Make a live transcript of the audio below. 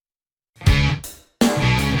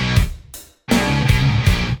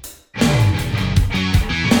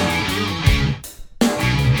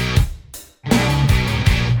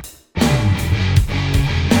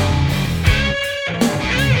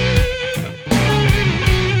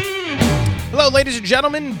ladies and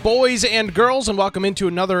gentlemen, boys and girls, and welcome into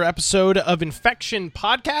another episode of Infection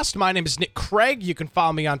Podcast. My name is Nick Craig. You can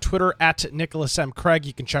follow me on Twitter at Nicholas M. Craig.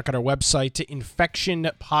 You can check out our website,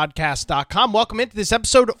 infectionpodcast.com. Welcome into this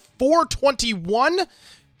episode 421.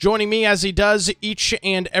 Joining me as he does each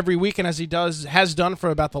and every week, and as he has done for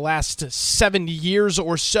about the last 70 years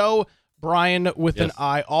or so, Brian with an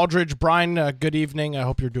I. Aldridge. Brian, good evening. I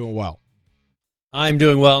hope you're doing well. I'm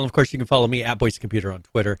doing well, and of course you can follow me at Boyce Computer on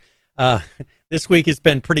Twitter. This week has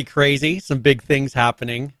been pretty crazy. Some big things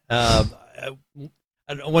happening. One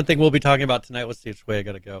thing we'll be talking about tonight. Let's see which way I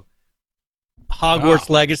got to go. Hogwarts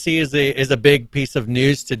Legacy is a big piece of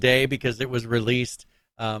news today because it was released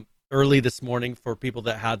early this morning for people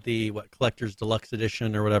that had the Collector's Deluxe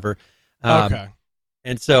Edition or whatever. Okay.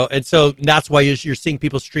 And so that's why you're seeing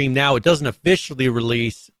people stream now. It doesn't officially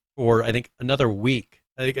release for I think another week.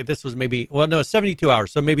 I think this was 72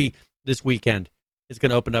 hours. So maybe this weekend. It's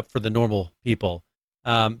going to open up for the normal people.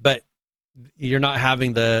 But you're not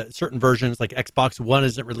having the certain versions, like Xbox One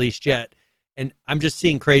isn't released yet. And I'm just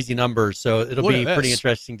seeing crazy numbers, so it'll be pretty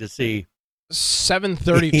interesting to see.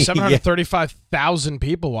 735,000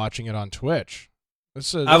 people watching it on Twitch.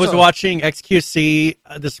 I was watching XQC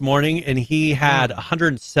this morning, and he had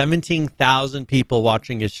 117,000 people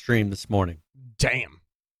watching his stream this morning. Damn.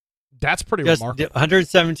 That's pretty remarkable.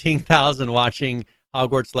 117,000 watching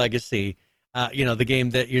Hogwarts Legacy. The game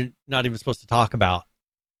that you're not even supposed to talk about.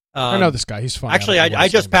 I know this guy. He's fine. Actually, I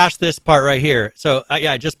just passed this part right here. So,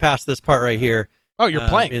 I just passed this part right here. Oh, you're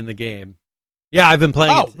playing in the game. Yeah, I've been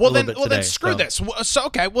playing. Oh, well then screw this. So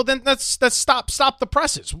okay, well then let's stop the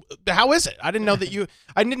presses. How is it? I didn't know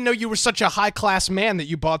you were such a high class man that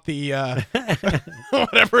you bought the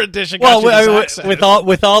whatever edition. Well,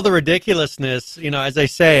 with all the ridiculousness, as I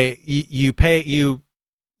say, you veto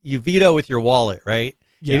with your wallet, right?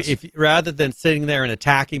 Yes. If rather than sitting there and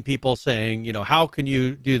attacking people, saying, how can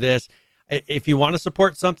you do this? If you want to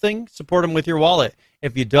support something, support them with your wallet.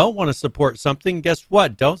 If you don't want to support something, guess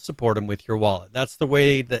what? Don't support them with your wallet. That's the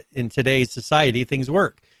way that in today's society things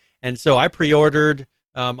work. And so I pre-ordered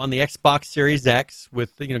on the Xbox Series X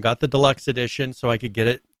with got the deluxe edition so I could get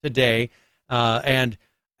it today. And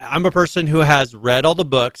I'm a person who has read all the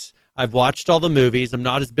books. I've watched all the movies. I'm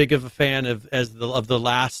not as big of a fan of the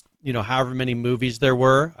last however many movies there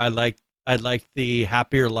were. I liked the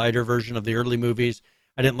happier, lighter version of the early movies.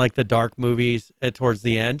 I didn't like the dark movies towards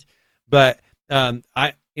the end, but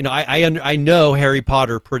I know Harry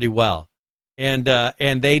Potter pretty well, and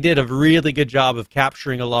they did a really good job of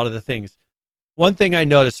capturing a lot of the things. One thing I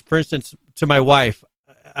noticed, for instance, to my wife,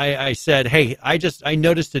 I said, "Hey, I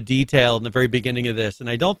noticed a detail in the very beginning of this, and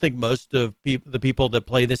I don't think most of the people that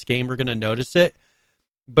play this game are going to notice it,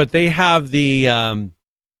 but they have the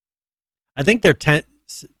I think they're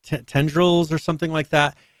tendrils or something like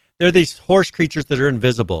that. They're these horse creatures that are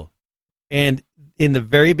invisible. And in the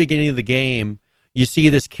very beginning of the game, you see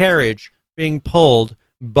this carriage being pulled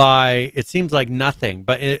by, it seems like nothing,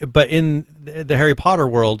 but in the Harry Potter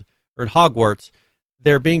world, or in Hogwarts,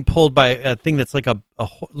 they're being pulled by a thing that's like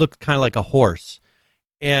looks kind of like a horse.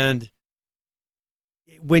 And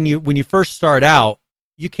when you first start out,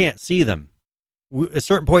 you can't see them. At a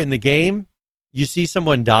certain point in the game, you see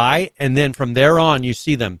someone die, and then from there on, you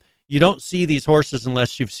see them. You don't see these horses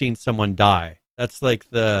unless you've seen someone die. That's like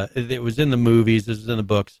it was in the movies, it was in the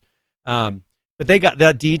books. But they got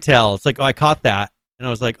that detail. It's like, I caught that. And I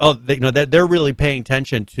was like, they're really paying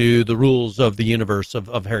attention to the rules of the universe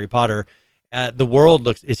of Harry Potter. The world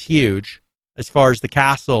is huge. As far as the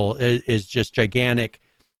castle is just gigantic.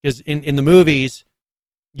 Because in the movies,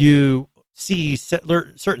 you see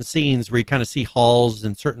certain scenes where you kind of see halls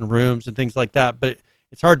and certain rooms and things like that, but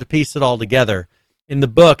it's hard to piece it all together. In the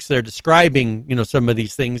books, they're describing, some of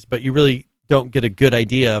these things, but you really don't get a good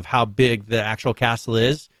idea of how big the actual castle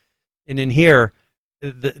is. And in here,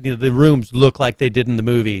 the rooms look like they did in the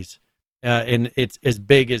movies, and it's as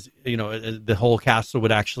big as the whole castle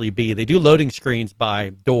would actually be. They do loading screens by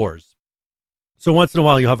doors, so once in a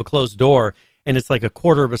while you have a closed door, and it's like a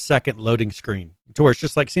quarter of a second loading screen, to where it's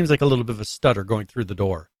just seems like a little bit of a stutter going through the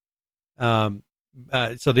door.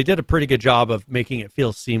 So they did a pretty good job of making it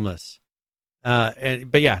feel seamless.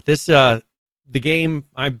 The game,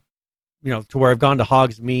 to where I've gone to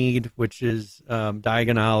Hogsmeade, which is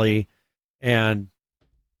Diagon Alley, and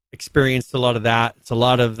experienced a lot of that. It's a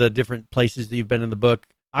lot of the different places that you've been in the book.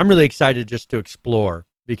 I'm really excited just to explore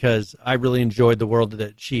because I really enjoyed the world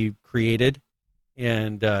that she created,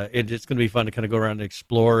 and it's going to be fun to kind of go around and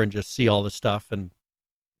explore and just see all the stuff. And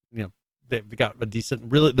they've got a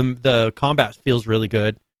decent, really the combat feels really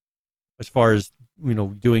good as far as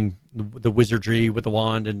doing the wizardry with the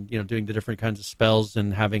wand and doing the different kinds of spells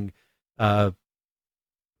and having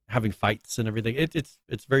having fights and everything.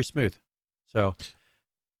 It's very smooth. So,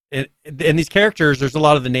 and these characters, there's a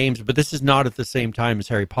lot of the names, but this is not at the same time as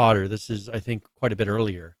Harry Potter. This is, I think, quite a bit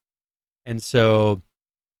earlier. And so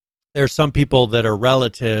there's some people that are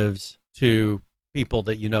relatives to people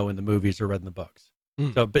that you know in the movies or read in the books.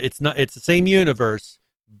 So, but it's the same universe,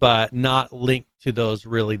 but not linked to those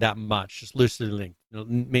really that much, just loosely linked.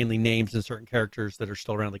 Mainly names and certain characters that are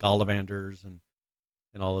still around, like Ollivanders and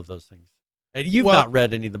all of those things. And you've not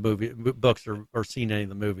read any of the books or seen any of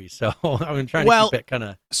the movies, so I'm trying to keep it kind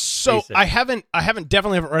of. So basic. I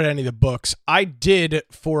definitely haven't read any of the books. I did,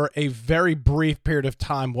 for a very brief period of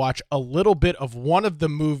time, watch a little bit of one of the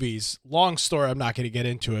movies. Long story, I'm not going to get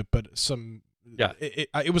into it, but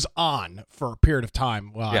it was on for a period of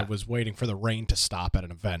time while I was waiting for the rain to stop at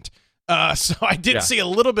an event. So I did see a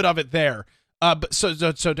little bit of it there. But so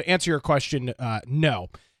to answer your question, no.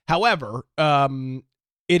 However,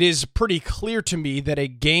 it is pretty clear to me that a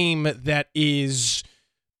game that is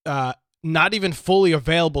not even fully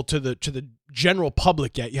available to the general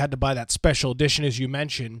public yet, you had to buy that special edition, as you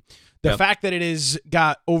mentioned. The fact that it is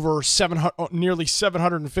got over nearly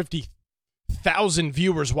 750,000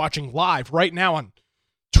 viewers watching live right now on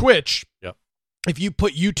Twitch. Yep. If you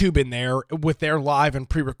put YouTube in there with their live and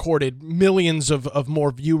pre-recorded, millions of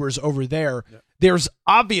more viewers over there. Yep. There's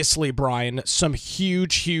obviously, Brian, some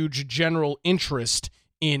huge general interest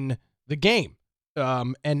in the game.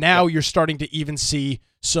 And now you're starting to even see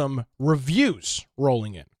some reviews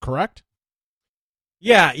rolling in, correct?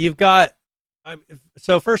 Yeah, you've got...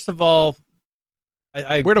 So first of all,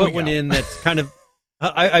 I put one in that's kind of...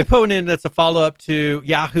 I put one in that's a follow-up to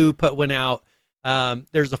Yahoo put one out.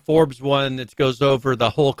 There's a Forbes one that goes over the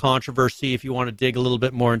whole controversy if you want to dig a little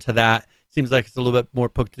bit more into that. Seems like it's a little bit more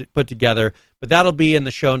put together. But that'll be in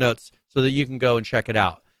the show notes so that you can go and check it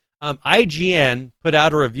out. IGN put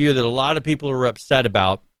out a review that a lot of people were upset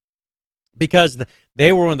about because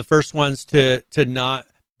they were one of the first ones to not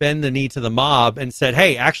bend the knee to the mob and said,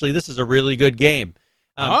 hey, actually, this is a really good game.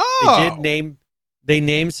 They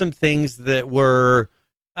named some things that were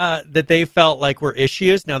that they felt like were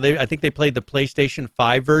issues. Now, I think they played the PlayStation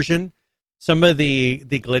 5 version. Some of the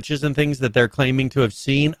glitches and things that they're claiming to have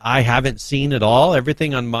seen, I haven't seen at all.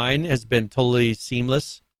 Everything on mine has been totally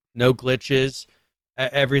seamless. No glitches.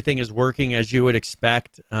 Everything is working as you would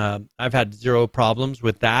expect. I've had zero problems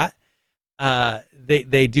with that.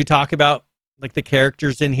 They do talk about like the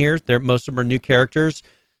characters in here. Most of them are new characters,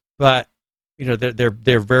 but you know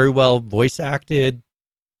they're very well voice acted.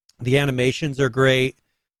 The animations are great.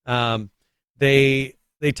 They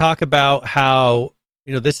talk about how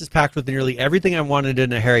this is packed with nearly everything I wanted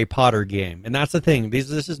in a Harry Potter game, and that's the thing.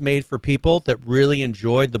 This is made for people that really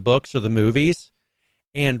enjoyed the books or the movies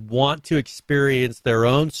and want to experience their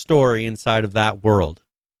own story inside of that world.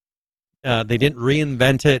 They didn't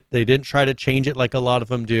reinvent it. They didn't try to change it like a lot of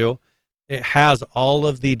them do. It has all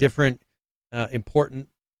of the different important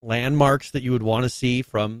landmarks that you would want to see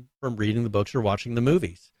from reading the books or watching the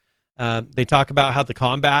movies. They talk about how the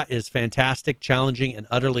combat is fantastic, challenging, and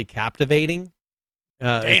utterly captivating.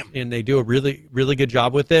 And they do a really, really good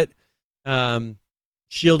job with it.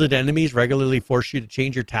 Shielded enemies regularly force you to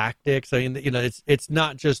change your tactics. I mean, it's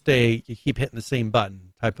not just you keep hitting the same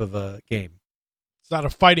button type of a game. It's not a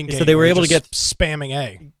fighting game. So they were able to get spamming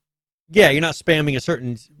A. Yeah, you're not spamming a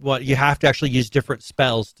certain what. You have to actually use different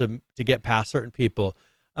spells to get past certain people.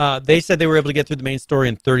 They said they were able to get through the main story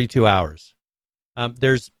in 32 hours.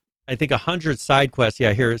 There's, I think, 100 side quests.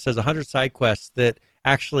 Yeah, here it says 100 side quests that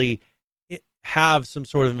actually have some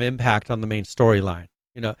sort of impact on the main storyline.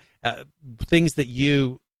 Decisions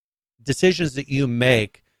that you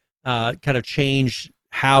make kind of change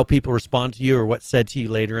how people respond to you or what's said to you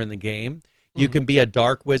later in the game. You can be a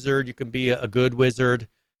dark wizard. You can be a good wizard.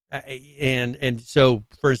 And so,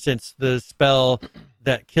 for instance, the spell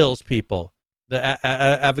that kills people, the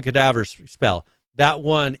Avocadaver spell, that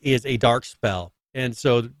one is a dark spell. And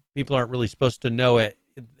so people aren't really supposed to know it.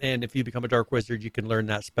 And if you become a dark wizard, you can learn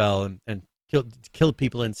that spell and kill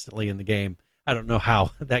people instantly in the game. I don't know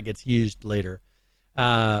how that gets used later.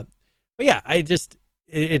 But yeah,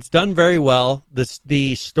 it's done very well.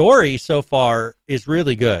 The story so far is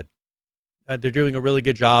really good. They're doing a really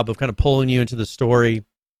good job of kind of pulling you into the story.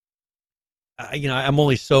 I'm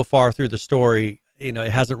only so far through the story. It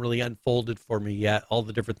hasn't really unfolded for me yet, all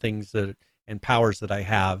the different things and powers that I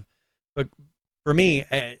have. But for me,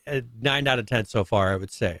 a 9 out of 10 so far, I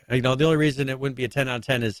would say. The only reason it wouldn't be a 10 out of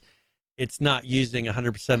 10 is it's not using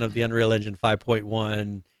 100% of the Unreal Engine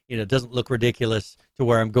 5.1. It doesn't look ridiculous to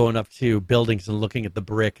where I'm going up to buildings and looking at the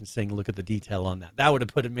brick and saying, look at the detail on that. That would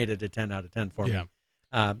have made it a 10 out of 10 for me.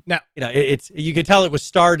 Now, it's you can tell it was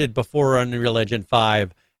started before Unreal Engine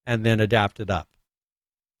 5 and then adapted up.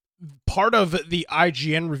 Part of the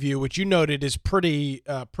IGN review, which you noted is pretty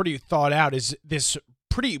thought out, is this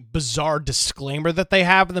pretty bizarre disclaimer that they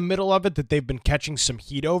have in the middle of it that they've been catching some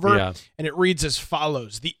heat over. Yeah. And it reads as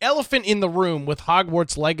follows: "The elephant in the room with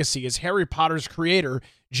Hogwarts Legacy is Harry Potter's creator,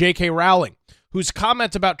 J.K. Rowling, whose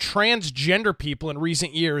comments about transgender people in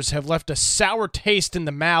recent years have left a sour taste in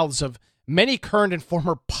the mouths of many current and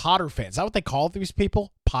former Potter fans." Is that what they call these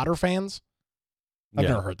people? Potter fans? I've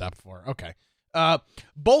never heard that before. Okay.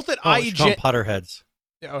 Both at IGN... Potterheads.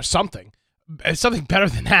 Something better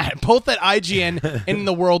than that. Both at IGN and in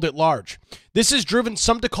the world at large. This has driven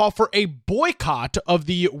some to call for a boycott of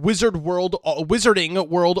the wizarding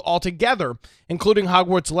world altogether, including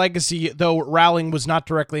Hogwarts Legacy, though Rowling was not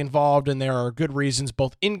directly involved, and there are good reasons,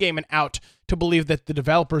 both in-game and out, to believe that the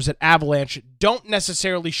developers at Avalanche don't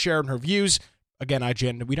necessarily share in her views. Again,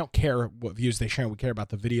 IGN, we don't care what views they share. We care about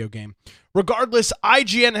the video game. Regardless,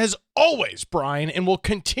 IGN has always, Brian, and will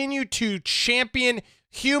continue to champion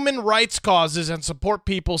human rights causes and support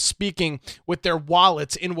people speaking with their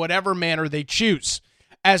wallets in whatever manner they choose.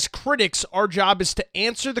 As critics, our job is to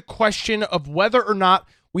answer the question of whether or not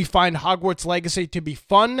we find Hogwarts Legacy to be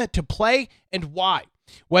fun to play and why.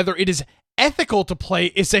 Whether it is ethical to play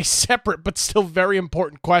is a separate but still very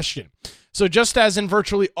important question. So just as in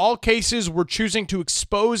virtually all cases, we're choosing to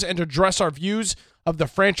expose and address our views of the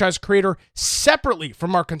franchise creator separately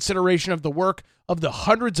from our consideration of the work of the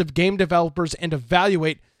hundreds of game developers and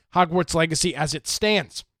evaluate Hogwarts Legacy as it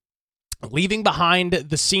stands, leaving behind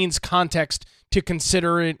the scenes context to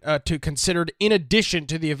consider considered in addition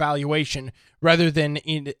to the evaluation rather than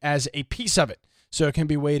as a piece of it, so it can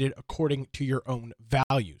be weighted according to your own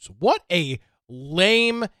values. What a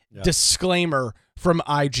lame disclaimer from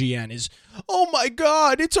IGN is, "Oh my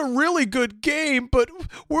God, it's a really good game, but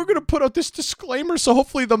we're going to put out this disclaimer so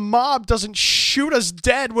hopefully the mob doesn't shoot us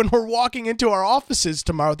dead when we're walking into our offices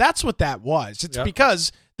tomorrow." That's what that was. It's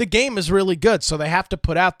because the game is really good, so they have to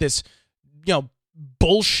put out this,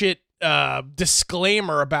 bullshit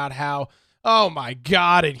disclaimer about how, oh my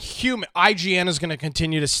God, and IGN is going to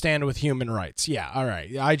continue to stand with human rights. Yeah, all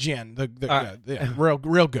right. IGN,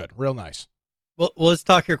 real good, real nice. Well, let's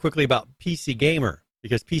talk here quickly about PC Gamer,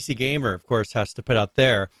 because PC Gamer, of course, has to put out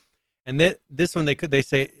there. And this one, they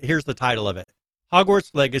say, here's the title of it: Hogwarts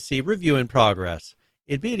Legacy Review in Progress.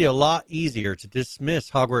 It'd be a lot easier to dismiss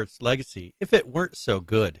Hogwarts Legacy if it weren't so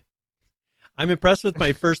good. I'm impressed with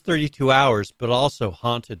my first 32 hours, but also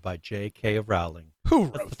haunted by J.K. Rowling. Who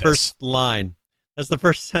wrote the first line? That's the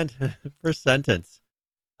first sentence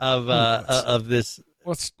of this.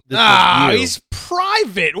 He's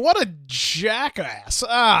private. What a jackass.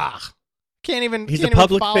 Can't even. He's a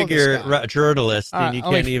public figure, journalist, and you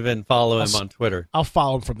can't even follow him on Twitter. I'll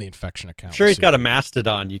follow him from the infection account. I'm sure he's got a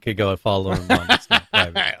Mastodon. You could go and follow him on. It's not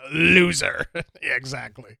private. Loser. Yeah,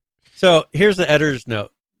 exactly. So here's the editor's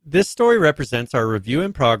note. This story represents our review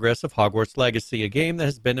in progress of Hogwarts Legacy, a game that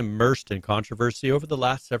has been immersed in controversy over the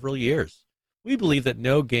last several years. We believe that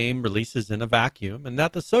no game releases in a vacuum, and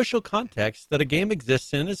that the social context that a game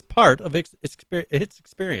exists in is part of its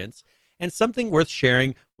experience and something worth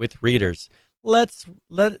sharing with readers. Lest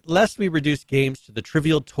we reduce games to the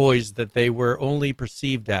trivial toys that they were only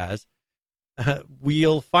perceived as,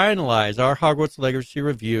 we'll finalize our Hogwarts Legacy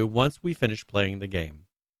review once we finish playing the game.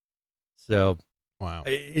 So, wow.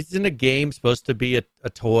 Isn't a game supposed to be a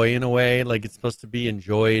toy in a way? Like, it's supposed to be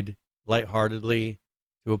enjoyed lightheartedly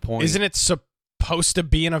to a point? Isn't it supposed to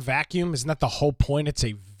be in a vacuum? Isn't that the whole point? It's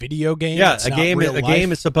a video game. Yeah, a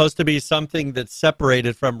game is supposed to be something that's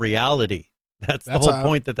separated from reality. That's the whole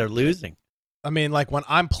point that they're losing. I mean, like when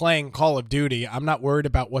I'm playing Call of Duty, I'm not worried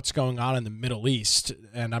about what's going on in the Middle East,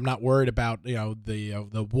 and I'm not worried about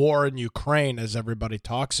the war in Ukraine as everybody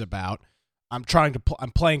talks about. I'm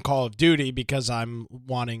playing Call of Duty because I'm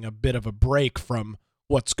wanting a bit of a break from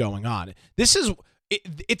what's going on.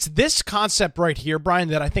 It's this concept right here, Brian,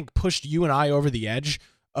 that I think pushed you and I over the edge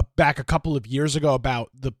back a couple of years ago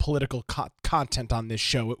about the political content on this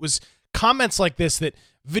show. It was comments like this that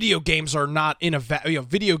video games are not in a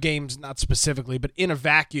video games, not specifically, but in a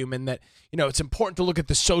vacuum, and that it's important to look at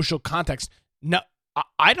the social context. No,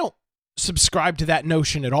 I don't subscribe to that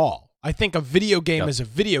notion at all. I think a video game is a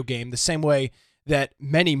video game the same way that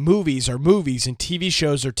many movies are movies and TV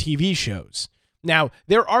shows are TV shows. Now,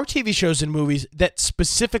 there are TV shows and movies that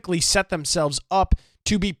specifically set themselves up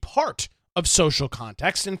to be part of social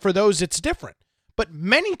context, and for those, it's different. But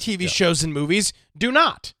many TV shows and movies do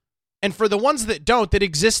not. And for the ones that don't, that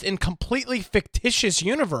exist in completely fictitious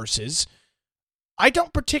universes, I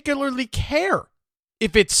don't particularly care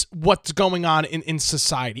if it's what's going on in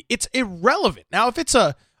society. It's irrelevant. Now, if it's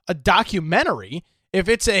a documentary, if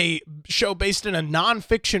it's a show based in a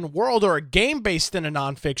nonfiction world or a game based in a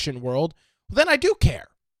nonfiction world, then I do care.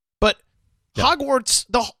 But Hogwarts,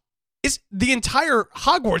 the entire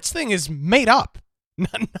Hogwarts thing is made up.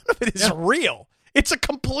 None of it is real. It's a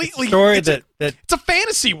completely story it's a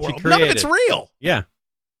fantasy world. None of it's real. Yeah.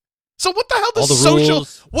 So what the hell does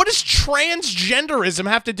rules. what does transgenderism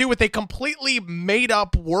have to do with a completely made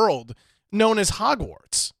up world known as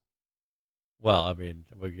Hogwarts? Well, I mean,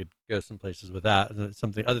 we could go some places with that.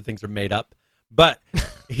 Other things are made up. But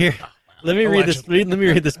here, let me read this. Let me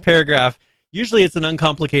read this paragraph. Usually, it's an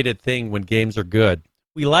uncomplicated thing when games are good.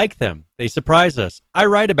 We like them. They surprise us. I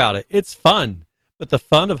write about it. It's fun. But the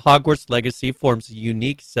fun of Hogwarts Legacy forms a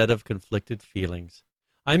unique set of conflicted feelings.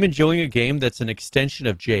 I'm enjoying a game that's an extension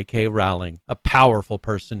of J.K. Rowling, a powerful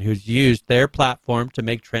person who's used their platform to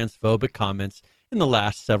make transphobic comments in the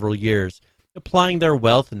last several years, applying their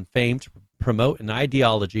wealth and fame to promote an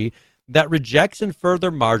ideology that rejects and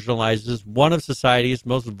further marginalizes one of society's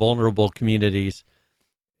most vulnerable communities.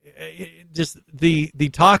 Just the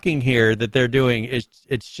talking here that they're doing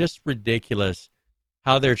it's just ridiculous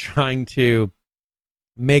how they're trying to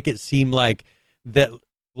make it seem like that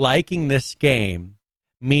liking this game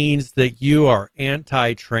means that you are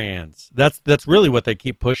anti-trans. That's really what they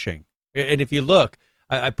keep pushing. And if you look,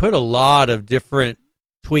 I put a lot of different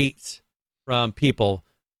tweets from people.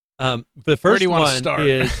 The first one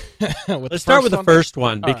is let's start with the first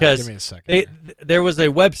one because give me a second. There was a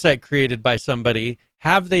website created by somebody.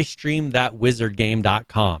 Have they streamed that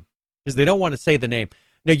wizardgame.com because they don't want to say the name.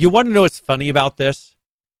 Now you want to know what's funny about this?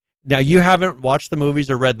 Now you haven't watched the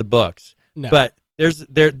movies or read the books, but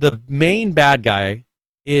the main bad guy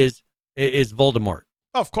is Voldemort.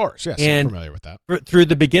 Oh, of course, yes, and I'm familiar with that. Through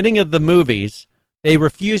the beginning of the movies, they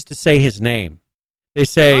refuse to say his name. They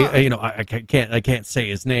say, I can't say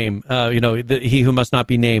his name. He who must not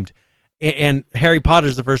be named. And Harry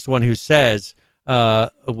Potter's the first one who says,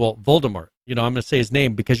 Voldemort. I'm going to say his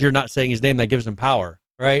name because you're not saying his name. That gives him power,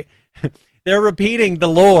 right? They're repeating the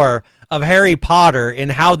lore of Harry Potter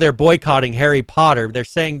and how they're boycotting Harry Potter. They're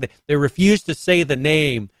saying that they refuse to say the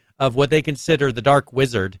name of what they consider the Dark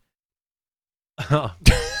Wizard. Is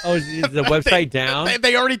the website down?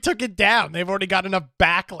 They already took it down. They've already got enough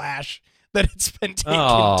backlash that it's been taken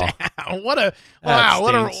down.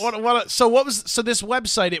 So this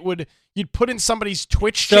website, you'd put in somebody's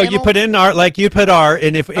Twitch channel. So you put in our,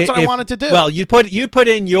 and if that's what I wanted to do. Well, you put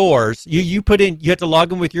in yours. You have to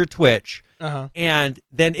log in with your Twitch, and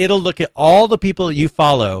then it'll look at all the people that you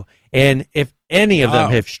follow, and if any of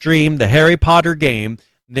them have streamed the Harry Potter game,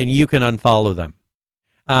 then you can unfollow them.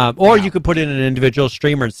 Or you could put in an individual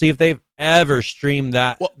streamer and see if they've ever streamed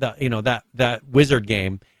that wizard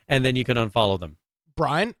game. And then you can unfollow them.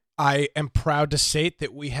 Brian, I am proud to state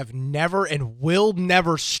that we have never and will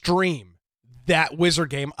never stream that wizard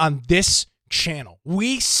game on this channel.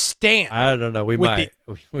 We stand. I don't know. We might.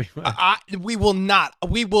 We will not.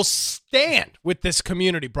 We will stand with this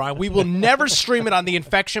community, Brian. We will never stream it on the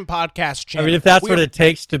Infection Podcast channel. I mean, if that's what it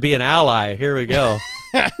takes to be an ally, here we go.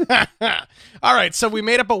 All right. So we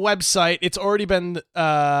made up a website. It's already been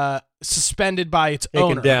suspended by its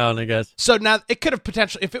owner. Taken down, I guess. So now it could have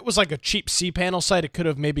potentially, if it was like a cheap cPanel site, it could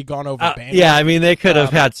have maybe gone over bandwidth. Yeah, I mean, they could have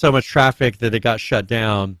had so much traffic that it got shut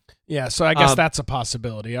down. Yeah, so I guess that's a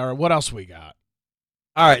possibility. All right, what else we got?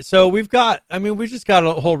 All right, so we just got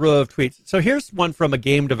a whole row of tweets. So here's one from a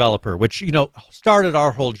game developer, which, started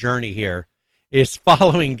our whole journey here, is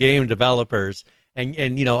following game developers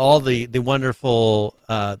and all the wonderful,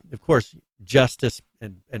 of course, justice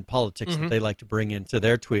and politics that they like to bring into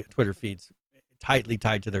their Twitter feeds, tightly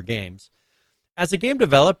tied to their games. As a game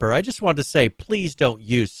developer, I just want to say, please don't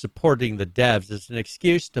use supporting the devs as an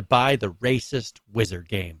excuse to buy the racist wizard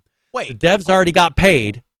game. Wait. The devs already got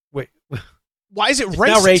paid. Wait. Why is it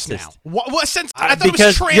racist now? What sense? I thought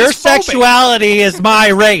because it was transphobic. Your sexuality is my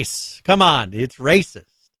race. Come on, it's racist.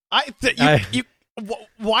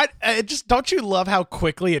 Why? Just don't you love how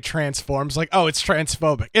quickly it transforms? Like, oh, it's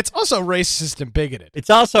transphobic. It's also racist and bigoted. It's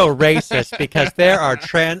also racist because there are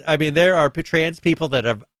trans people that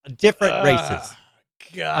have different races.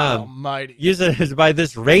 God almighty. Use it by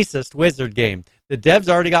this racist wizard game. The devs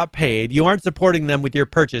already got paid. You aren't supporting them with your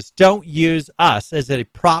purchase. Don't use us as a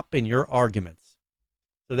prop in your arguments.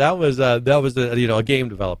 So that was a game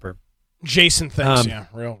developer. Jason, thanks.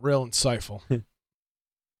 Real insightful.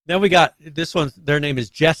 Then we got this one. Their name is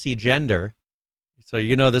Jesse Gender. So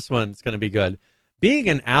this one's going to be good. Being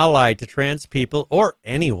an ally to trans people or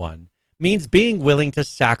anyone means being willing to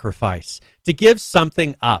sacrifice, to give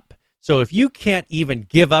something up, So if you can't even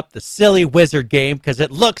give up the silly wizard game because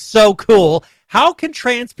it looks so cool, how can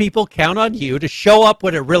trans people count on you to show up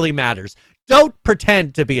when it really matters? Don't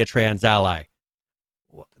pretend to be a trans ally.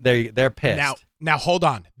 They're pissed. Now hold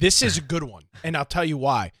on. This is a good one, and I'll tell you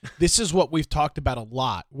why. This is what we've talked about a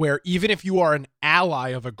lot, where even if you are an ally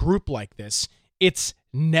of a group like this, it's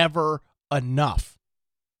never enough.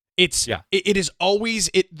 It is always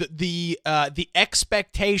the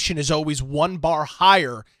expectation is always one bar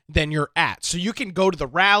higher than you're at. So you can go to the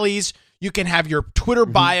rallies, you can have your Twitter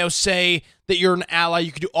bio say that you're an ally,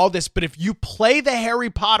 you can do all this, but if you play the Harry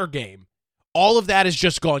Potter game, all of that is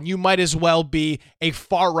just gone. You might as well be a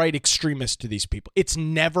far-right extremist to these people. It's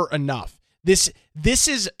never enough. This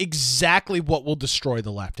is exactly what will destroy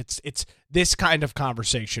the left. It's this kind of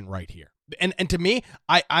conversation right here. And to me,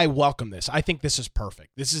 I welcome this. I think this is perfect.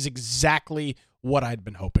 This is exactly what I'd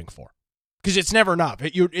been hoping for. Because it's never enough.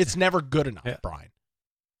 It's never good enough, Brian.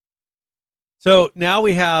 So now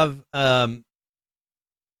we have,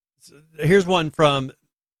 here's one from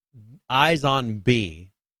Eyes on B.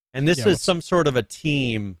 And this is some sort of a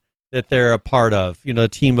team that they're a part of. You know, a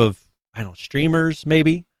team of, I don't know, streamers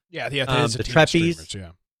maybe? Yeah, the Treppies.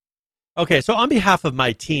 Yeah. Okay, so on behalf of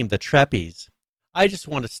my team, the Treppies, I just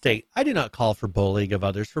want to state, I do not call for bullying of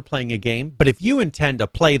others for playing a game, but if you intend to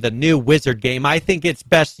play the new Wizard game, I think it's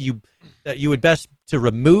best that you would best to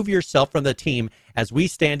remove yourself from the team as we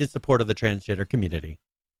stand in support of the transgender community.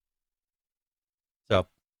 So,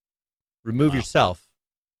 remove yourself.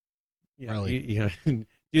 Really? You know,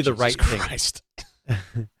 do the right Christ. thing.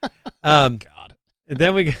 God. And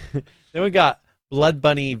then we got Blood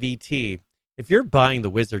Bunny VT. If you're buying the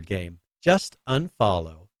Wizard game, just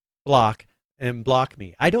unfollow, block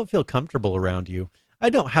me. I don't feel comfortable around you. I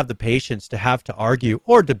don't have the patience to have to argue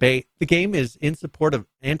or debate. The game is in support of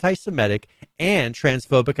anti-Semitic and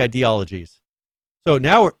transphobic ideologies. So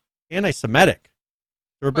now we're anti-Semitic.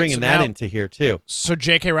 We're bringing that into here, too. So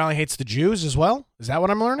J.K. Rowling hates the Jews as well? Is that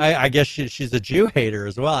what I'm learning? I guess she's a Jew hater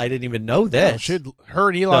as well. I didn't even know this. Her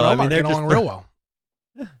and Elon Omar get along real well.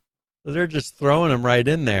 They're just throwing them right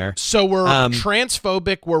in there. So we're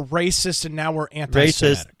transphobic, we're racist, and now we're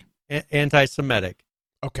anti-Semitic. Racist, anti-Semitic.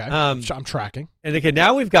 Okay, I'm tracking. And okay,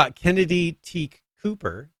 now we've got Kennedy T.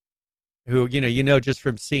 Cooper, who, you know, just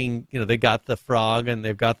from seeing, they got the frog and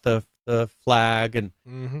they've got the flag and,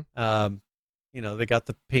 they got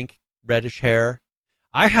the pink reddish hair.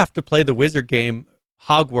 I have to play the Wizard game.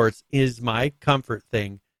 Hogwarts is my comfort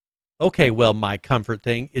thing. Okay, well, my comfort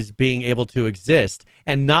thing is being able to exist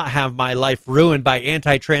and not have my life ruined by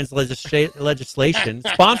anti-trans legislation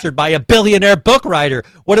sponsored by a billionaire book writer.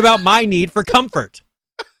 What about my need for comfort?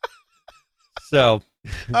 So,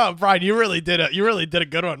 Brian, you really did a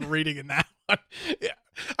good one reading in that one. Yeah.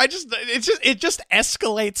 It just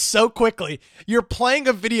escalates so quickly. You're playing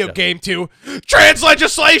a video game to trans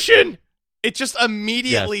legislation. It just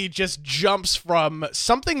immediately just jumps from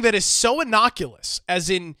something that is so innocuous, as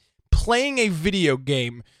in playing a video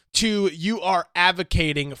game, to you are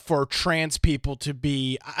advocating for trans people to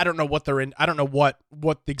be, I don't know what they're in. I don't know what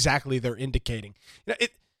exactly they're indicating.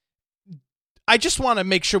 I just want to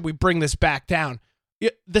make sure we bring this back down.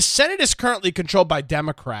 The Senate is currently controlled by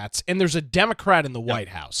Democrats, and there's a Democrat in the White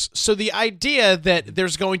House. So the idea that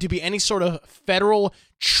there's going to be any sort of federal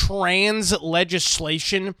trans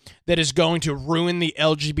legislation that is going to ruin the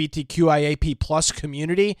LGBTQIAP plus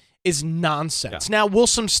community is nonsense. Now, will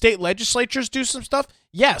some state legislatures do some stuff?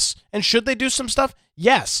 Yes. And should they do some stuff?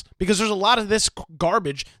 Yes. Because there's a lot of this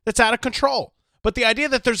garbage that's out of control. But the idea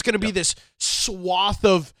that there's going to be this swath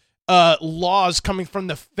of laws coming from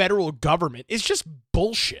the federal government is just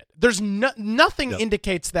bullshit. There's nothing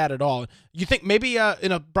indicates that at all. You think maybe,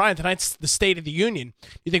 Brian, tonight's the State of the Union.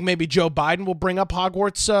 You think maybe Joe Biden will bring up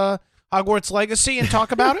Hogwarts Legacy and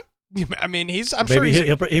talk about it? I mean, I'm sure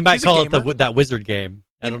he might call it that Wizard game.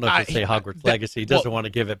 I don't know if he'll say Hogwarts Legacy. He doesn't want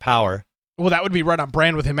to give it power. Well, that would be right on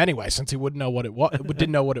brand with him anyway, since he wouldn't know what it was.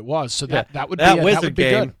 Didn't know what it was. So that would that be Wizard that would be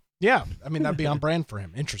game. good. Yeah, I mean that'd be on brand for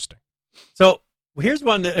him. Interesting. So here's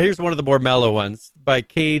one of the more mellow ones by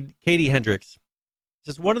Katie Hendricks.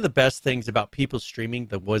 Just one of the best things about people streaming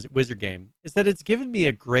the Wizard game is that it's given me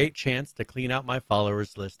a great chance to clean out my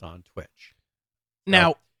followers list on Twitch.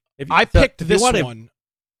 Now, I picked this one.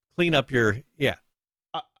 Clean up your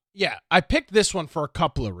I picked this one for a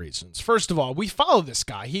couple of reasons. First of all, we follow this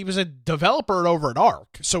guy. He was a developer over at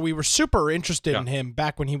Arc, so we were super interested in him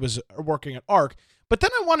back when he was working at Arc. But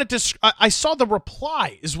then I saw the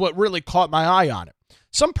reply is what really caught my eye on it.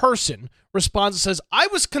 Some person responds and says, I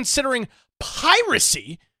was considering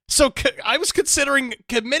piracy, so I was considering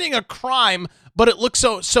committing a crime, but it looks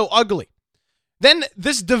so ugly. Then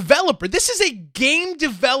this developer, this is a game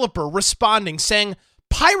developer responding, saying,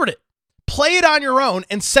 pirate it, play it on your own,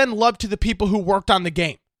 and send love to the people who worked on the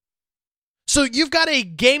game. So you've got a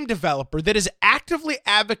game developer that is actively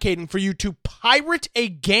advocating for you to pirate a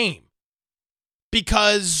game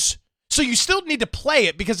because, so you still need to play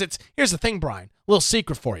it because here's the thing, Brian, a little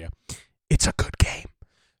secret for you. It's a good game.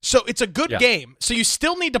 So it's a good game. So you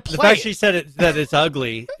still need to play it. The fact she said that it's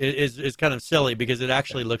ugly is kind of silly because it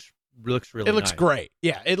actually looks really It looks nice. great.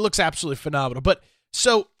 Yeah, it looks absolutely phenomenal. But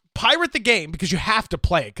so pirate the game because you have to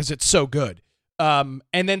play it because it's so good. And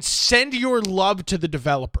then send your love to the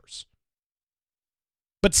developers.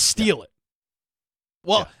 But steal it.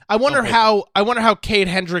 Well, I wonder how Cade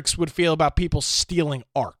Hendricks would feel about people stealing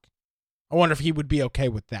Ark. I wonder if he would be okay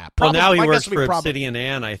with that. Well, now he works for Obsidian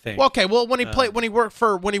Ann, I think. Well, okay. Well, when he worked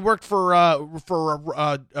for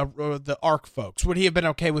the Ark folks, would he have been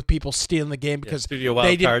okay with people stealing the game because Studio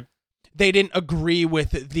Wildcard? They didn't agree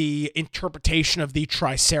with the interpretation of the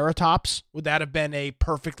Triceratops? Would that have been a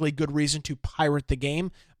perfectly good reason to pirate the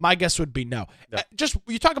game? My guess would be no. Just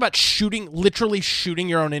you talk about literally shooting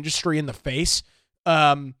your own industry in the face,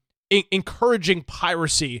 encouraging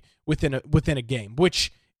piracy within a game,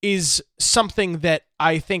 which is something that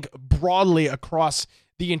I think broadly across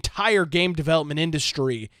the entire game development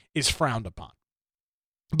industry is frowned upon.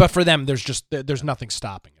 But for them, there's nothing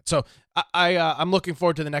stopping it. So I'm looking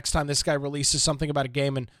forward to the next time this guy releases something about a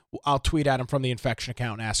game, and I'll tweet at him from the Infection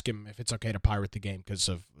account and ask him if it's okay to pirate the game because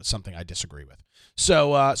of something I disagree with.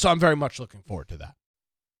 So I'm very much looking forward to that.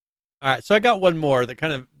 All right, so I got one more that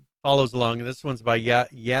kind of follows along, and this one's by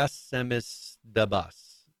Yes-I-Miss the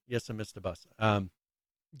Bus. Yes-I-Miss the Bus.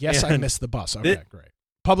 Yes, I missed the bus. Okay, great.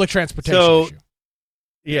 Public transportation issue.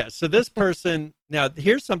 Yeah, so this person, now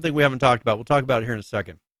here's something we haven't talked about. We'll talk about it here in a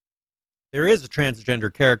second. There is a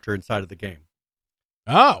transgender character inside of the game.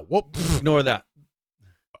 Oh, well. Ignore that.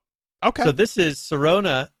 Okay. So this is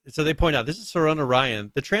Serona. So they point out, this is Serona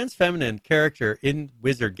Ryan, the trans feminine character in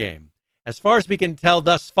Wizard game. As far as we can tell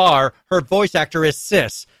thus far, her voice actor is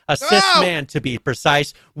cis. A cis man, to be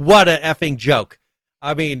precise. What a effing joke.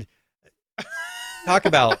 I mean, talk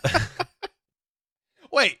about...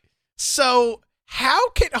 Wait, so...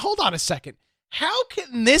 hold on a second. How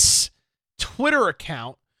can this Twitter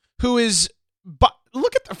account, who is,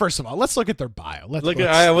 first of all, let's look at their bio.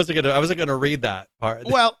 I wasn't gonna read that part.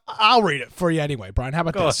 Well, I'll read it for you anyway, Brian. How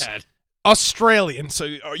about this? Go ahead. Australian, so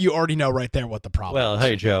you already know right there what the problem is. Well,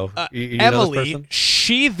 hey, Joe. You Emily, know this person?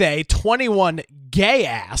 she, they, 21, gay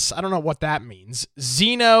ass. I don't know what that means.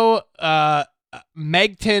 Xeno,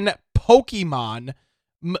 Megton, Pokemon,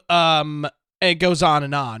 it goes on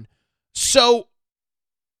and on. So,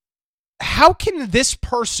 how can this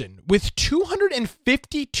person with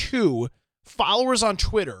 252 followers on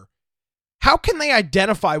Twitter, how can they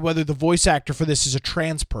identify whether the voice actor for this is a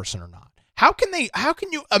trans person or not? How can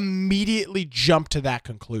you immediately jump to that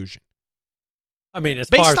conclusion? I mean, as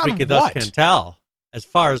far as we thus can tell. As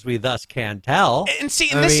far as we thus can tell. And see,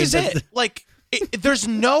 this is it. Like, there's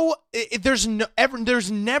never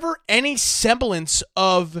any semblance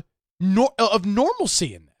of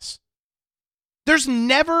normalcy in this. There's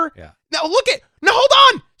never. Yeah. Now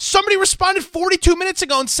hold on. Somebody responded 42 minutes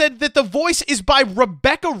ago and said that the voice is by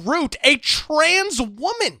Rebecca Root, a trans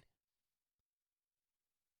woman.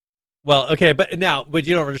 Well, okay, but now what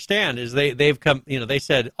you don't understand is they've come. They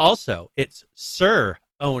said also it's Sir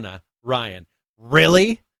Ona Ryan.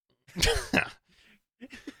 Really?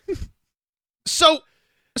 So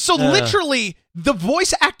literally, the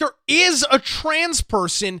voice actor is a trans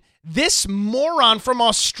person. This moron from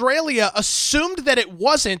Australia assumed that it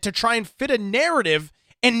wasn't to try and fit a narrative,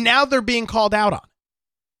 and now they're being called out on.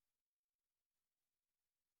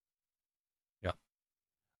 Yeah.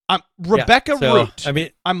 Rebecca Root. I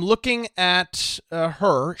mean, I'm looking at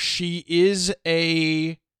her. She is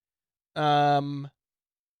a look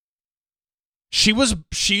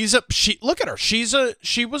at her.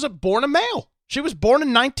 She was born a male. She was born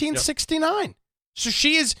in 1969. Yep. So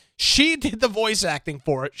she did the voice acting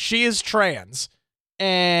for it. She is trans.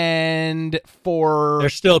 And they're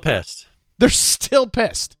still pissed. They're still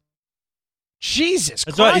pissed. Jesus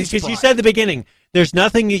Christ. Because you said at the beginning, there's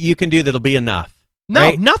nothing that you can do that'll be enough. No,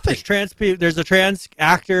 right? Nothing. There's a trans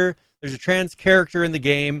actor, there's a trans character in the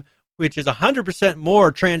game, which is 100%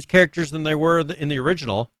 more trans characters than there were in the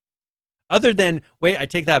original. Other than, I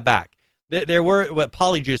take that back. There were,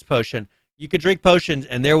 Polyjuice Potion. You could drink potions,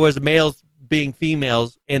 and there was males being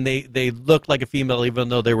females, and they looked like a female even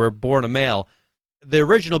though they were born a male. The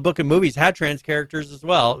original book and movies had trans characters as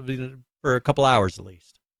well, for a couple hours at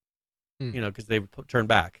least. Because they turned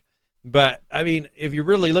back. But, I mean, if you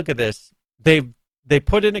really look at this, they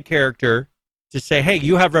put in a character to say, hey,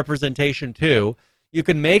 you have representation too. You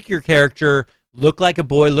can make your character look like a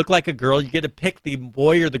boy, look like a girl. You get to pick the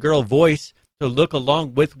boy or the girl voice to look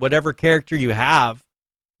along with whatever character you have.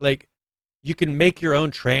 Like, you can make your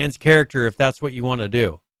own trans character if that's what you want to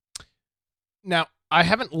do. Now, I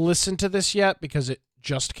haven't listened to this yet because it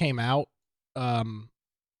just came out.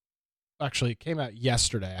 Actually, it came out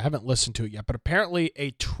yesterday. I haven't listened to it yet, but apparently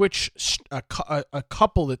a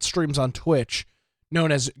couple that streams on Twitch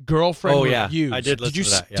known as Girlfriend Reviews. I did listen to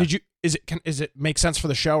that. Yeah. Is it make sense for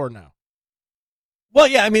the show or no? Well,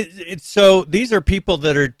 yeah, I mean, so these are people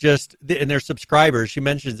that are just, and they're subscribers. She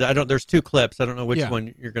mentions, there's 2 clips. I don't know which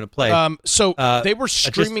one you're going to play. They were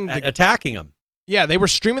streaming attacking them. Yeah, they were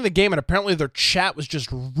streaming the game, and apparently their chat was just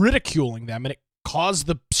ridiculing them, and it caused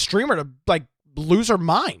the streamer to like lose her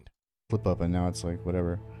mind. Flip up, and now it's like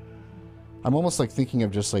whatever. I'm almost like thinking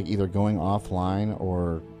of just like either going offline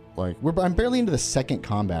or like I'm barely into the second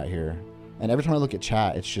combat here, and every time I look at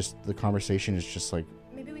chat, it's just the conversation is just like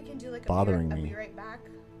maybe we can do like bothering me. me. Be right back,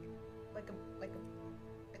 like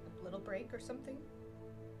a little break or something.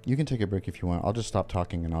 You can take a break if you want. I'll just stop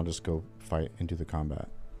talking and I'll just go fight and do the combat.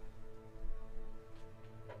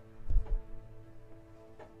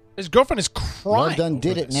 His girlfriend is crying. Well done,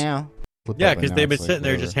 did it now. Yeah, because they've been sitting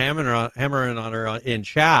there just hammering on her in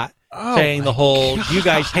chat, saying the whole, you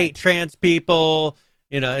guys hate trans people,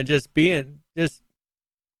 and just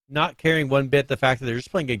not caring one bit the fact that they're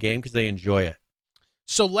just playing a game because they enjoy it.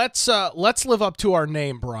 So let's live up to our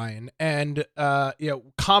name, Brian, and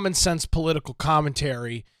common sense political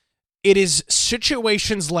commentary. It is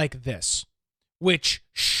situations like this, which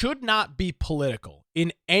should not be political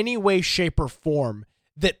in any way, shape, or form,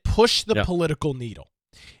 that push the political needle.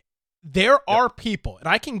 There are people, and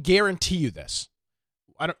I can guarantee you this.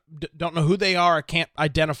 I don't know who they are. I can't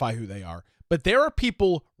identify who they are. But there are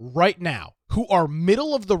people right now who are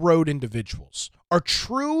middle-of-the-road individuals, are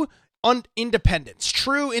true independents.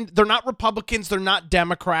 They're not Republicans. They're not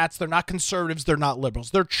Democrats. They're not conservatives. They're not liberals.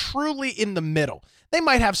 They're truly in the middle. They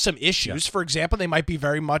might have some issues. For example, they might be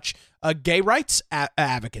very much a gay rights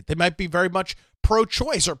advocate. They might be very much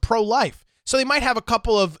pro-choice or pro-life. So they might have a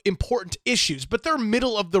couple of important issues, but they're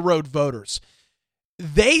middle-of-the-road voters.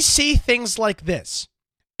 They see things like this.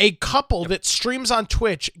 A couple that streams on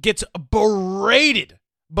Twitch gets berated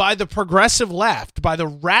by the progressive left, by the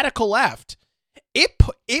radical left.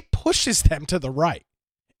 It pushes them to the right.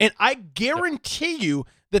 And I guarantee you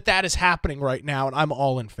that is happening right now, and I'm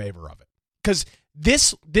all in favor of it. Because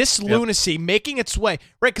this lunacy making its way,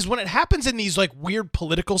 right? Because when it happens in these like weird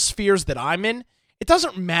political spheres that I'm in, it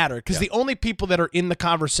doesn't matter because the only people that are in the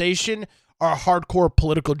conversation are hardcore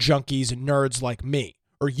political junkies and nerds like me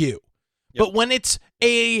or you. Yep. But when it's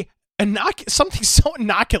something so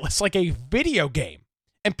innocuous like a video game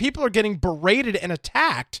and people are getting berated and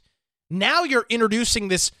attacked, now you're introducing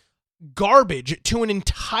this garbage to an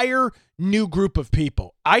entire new group of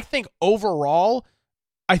people. I think overall,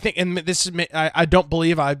 and this is, I don't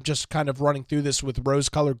believe I'm just kind of running through this with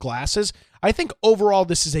rose-colored glasses. I think overall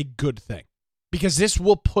this is a good thing. Because this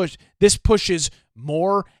pushes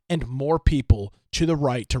more and more people to the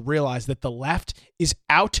right to realize that the left is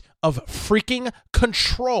out of freaking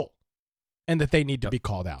control and that they need to be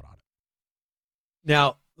called out on it.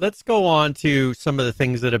 Now, let's go on to some of the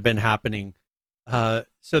things that have been happening. So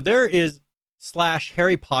there is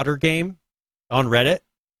 /Harry Potter game on Reddit.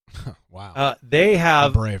 Wow. They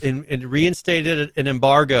have reinstated an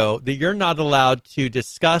embargo that you're not allowed to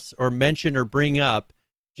discuss or mention or bring up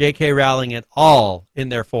J.K. Rowling at all in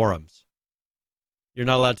their forums. You're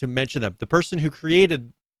not allowed to mention them. The person who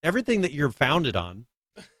created everything that you're founded on,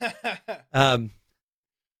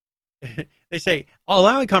 they say,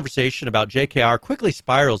 allowing conversation about JKR quickly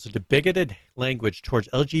spirals into bigoted language towards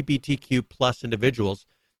LGBTQ plus individuals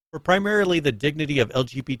for primarily the dignity of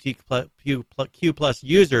LGBTQ plus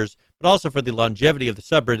users, but also for the longevity of the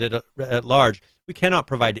subreddit at large. We cannot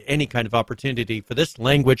provide any kind of opportunity for this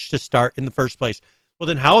language to start in the first place. Well,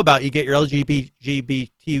 then how about you get your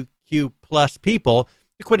LGBTQ plus people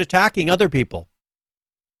to quit attacking other people?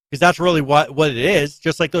 Because that's really what it is.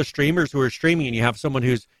 Just like those streamers who are streaming and you have someone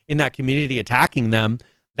who's in that community attacking them,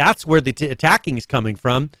 that's where the attacking is coming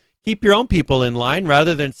from. Keep your own people in line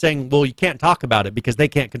rather than saying, well, you can't talk about it because they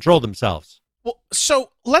can't control themselves. Well,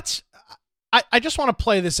 so I just want to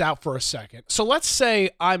play this out for a second. So let's say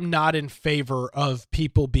I'm not in favor of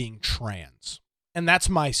people being trans, and that's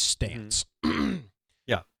my stance.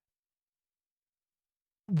 Yeah.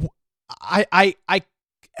 I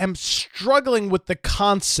am struggling with the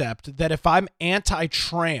concept that if I'm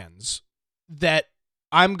anti-trans, that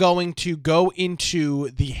I'm going to go into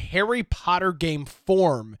the Harry Potter game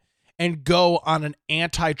form and go on an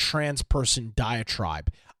anti-trans person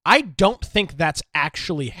diatribe. I don't think that's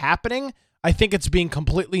actually happening. I think it's being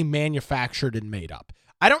completely manufactured and made up.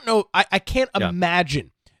 I don't know. I can't imagine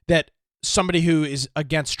that somebody who is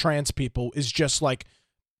against trans people is just like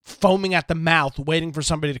foaming at the mouth, waiting for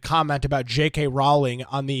somebody to comment about J.K. Rowling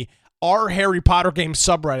on the Our Harry Potter Game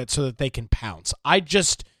subreddit so that they can pounce. I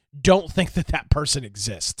just don't think that person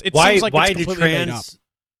exists. It seems like it's completely made up.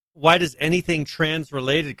 Why does anything trans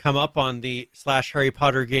related come up on the /Harry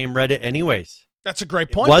Potter Game Reddit anyways? That's a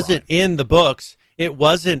great point. It wasn't in the books. It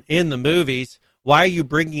wasn't in the movies. Why are you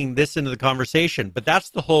bringing this into the conversation? But that's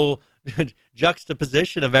the whole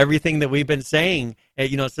juxtaposition of everything that we've been saying,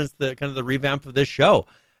 since the kind of the revamp of this show.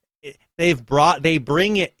 They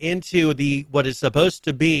bring it into what is supposed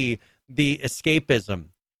to be the escapism.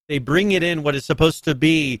 They bring it in what is supposed to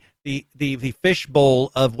be the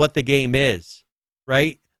fishbowl of what the game is,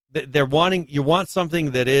 right? You want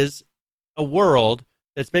something that is a world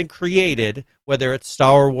that's been created, whether it's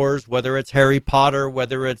Star Wars, whether it's Harry Potter,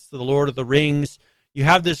 whether it's the Lord of the Rings. You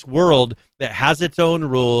have this world that has its own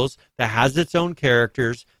rules, that has its own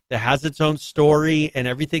characters, that has its own story and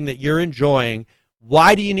everything that you're enjoying.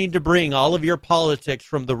 Why do you need to bring all of your politics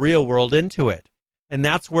from the real world into it? And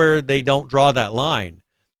that's where they don't draw that line.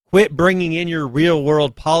 Quit bringing in your real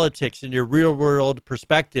world politics and your real world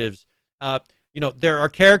perspectives. There are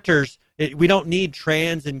characters. We don't need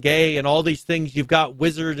trans and gay and all these things. You've got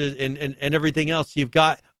wizard and everything else. You've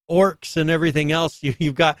got orcs and everything else.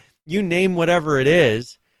 You've got, you name whatever it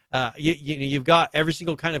is. You've got every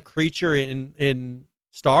single kind of creature in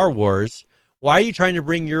Star Wars. Why are you trying to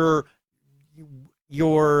bring your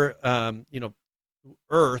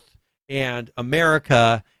Earth and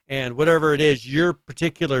America and whatever it is, your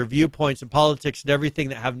particular viewpoints and politics and everything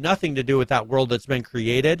that have nothing to do with that world that's been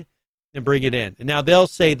created, and bring it in? And now they'll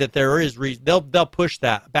say that there is reason. They'll push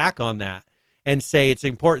that back on that and say it's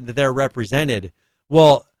important that they're represented.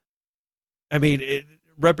 Well, I mean,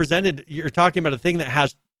 represented. You're talking about a thing that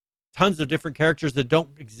has tons of different characters that don't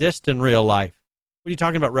exist in real life. What are you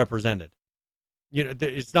talking about represented?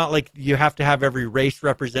 It's not like you have to have every race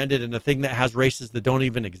represented in a thing that has races that don't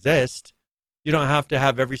even exist. You don't have to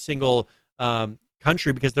have every single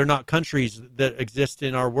country, because they're not countries that exist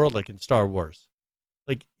in our world like in Star Wars.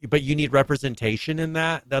 But you need representation in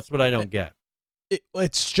that. That's what I don't get.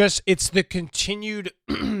 It's the continued.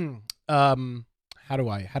 How do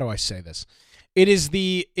I say this? It is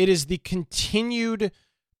the continued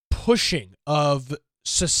pushing of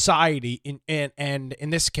society and in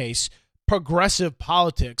this case progressive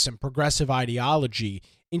politics and progressive ideology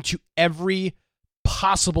into every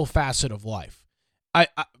possible facet of life. I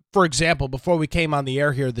for example, before we came on the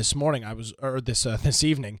air here this morning, this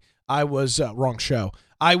evening, I was wrong show.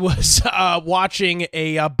 I was watching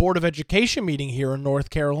a Board of Education meeting here in North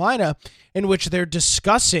Carolina in which they're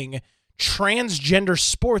discussing transgender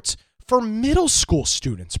sports for middle school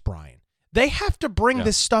students, Brian. They have to bring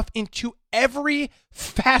this stuff into every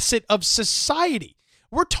facet of society.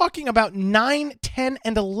 We're talking about 9, 10,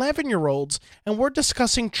 and 11-year-olds, and we're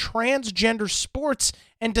discussing transgender sports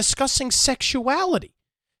and discussing sexuality.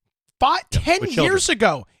 10 years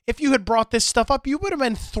ago, if you had brought this stuff up, you would have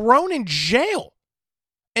been thrown in jail.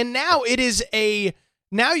 And now it is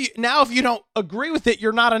now if you don't agree with it,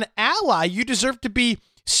 you're not an ally. You deserve to be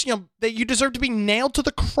nailed to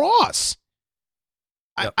the cross.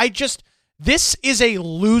 Yep. This is a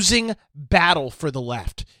losing battle for the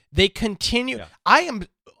left. They continue. Yeah.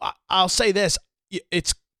 I'll say this.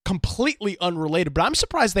 It's completely unrelated, but I'm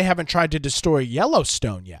surprised they haven't tried to destroy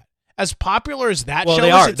Yellowstone yet. As popular as that show is.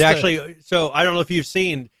 Well, they are. So I don't know if you've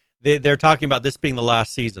seen, they're talking about this being the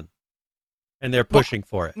last season, and they're pushing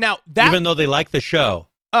for it. Now, even though they like the show.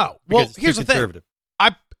 Oh, well, here's the thing.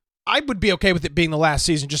 I would be okay with it being the last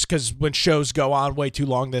season, just because when shows go on way too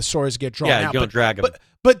long, the stories get drawn out. Yeah, you don't drag them.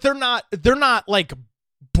 But they're not like,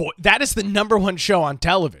 that is the number one show on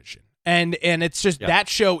television. And it's just, that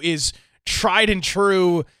show is tried and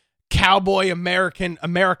true cowboy Americana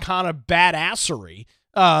badassery.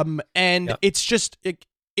 It's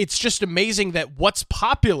just amazing that what's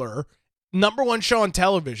popular, number one show on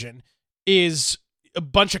television, is a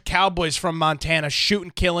bunch of cowboys from Montana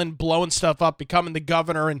shooting, killing, blowing stuff up, becoming the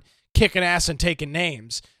governor and kicking ass and taking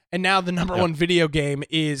names. And now the number one video game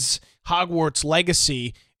is Hogwarts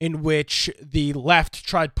Legacy, in which the left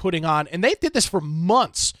tried putting on, and they did this for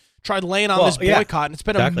months, tried laying on this boycott, and it's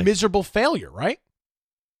been a miserable failure, right?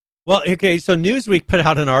 Well, okay, so Newsweek put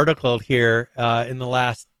out an article here in the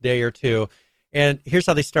last day or two, and here's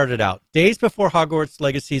how they started out. Days before Hogwarts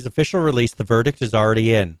Legacy's official release, the verdict is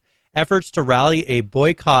already in. efforts to rally a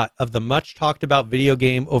boycott of the much-talked-about video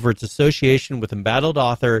game over its association with embattled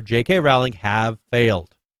author J.K. Rowling have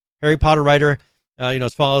failed. Harry Potter writer,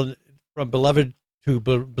 has fallen from beloved to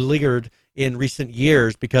beleaguered in recent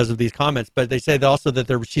years because of these comments, but they say that also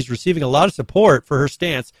that she's receiving a lot of support for her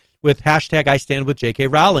stance with hashtag I stand with J.K.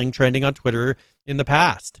 Rowling trending on Twitter in the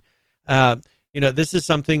past. This is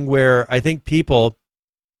something where I think people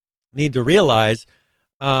need to realize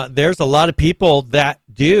there's a lot of people that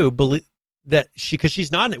do believe that because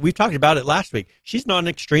she's not, we've talked about it last week, she's not an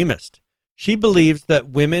extremist. She believes that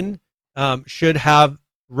women should have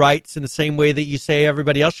rights in the same way that you say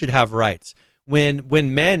everybody else should have rights. When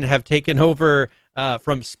men have taken over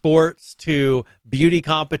from sports to beauty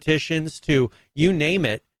competitions to you name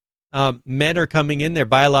it, men are coming in there,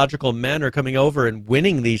 biological men are coming over and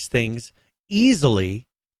winning these things easily.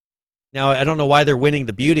 Now, I don't know why they're winning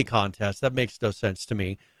the beauty contest. That makes no sense to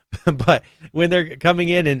me. But when they're coming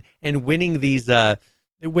in and winning these,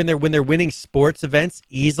 when they're winning sports events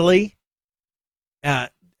easily,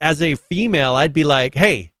 as a female, I'd be like,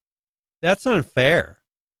 hey, that's unfair.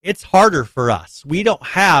 It's harder for us. We're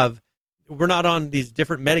not on these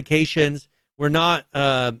different medications. We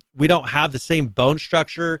don't have the same bone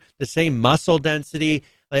structure, the same muscle density.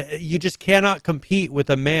 You just cannot compete with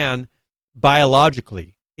a man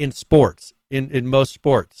biologically in sports, in most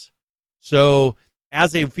sports. So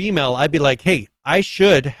as a female, I'd be like, hey, there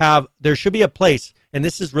should be a place, and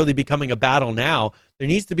this is really becoming a battle now. There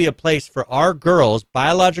needs to be a place for our girls,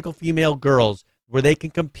 biological female girls, where they can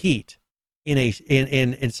compete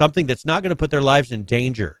in something that's not going to put their lives in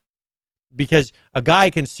danger. Because a guy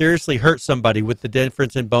can seriously hurt somebody with the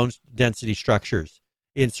difference in bone density structures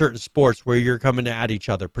in certain sports where you're coming at each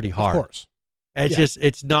other pretty hard. Of course.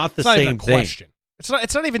 It's not the same thing. Question.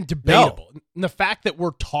 It's not even debatable. No. And the fact that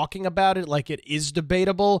we're talking about it like it is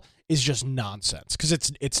debatable is just nonsense, because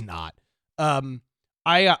it's not.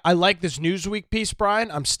 I like this Newsweek piece, Brian.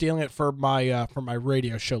 I'm stealing it for my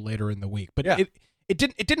radio show later in the week. But yeah. it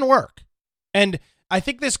didn't work. And I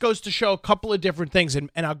think this goes to show a couple of different things, and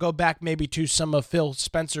I'll go back maybe to some of Phil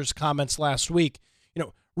Spencer's comments last week.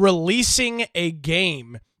 Releasing a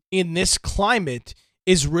game in this climate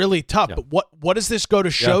is really tough. Yeah. But what does this go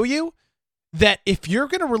to show you? That if you're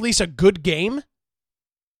going to release a good game,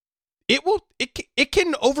 it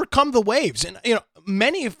can overcome the waves. And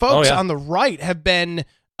many folks on the right have been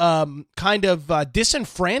kind of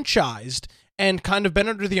disenfranchised and kind of been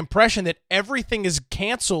under the impression that everything is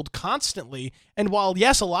canceled constantly. And while,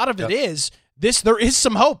 yes, a lot of it is, there is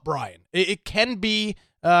some hope, Brian. It can be,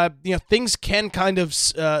 things can kind of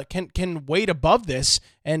can wait above this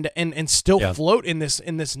and still float in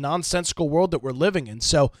this nonsensical world that we're living in.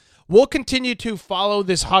 So we'll continue to follow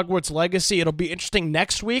this Hogwarts Legacy. It'll be interesting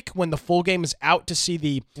next week when the full game is out to see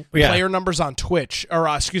the player numbers on Twitch, or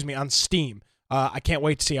on Steam. I can't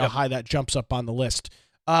wait to see how high that jumps up on the list.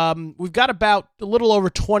 We've got about a little over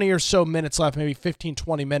 20 or so minutes left, maybe 15,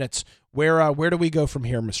 20 minutes. Where do we go from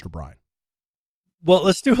here, Mr. Brian? Well,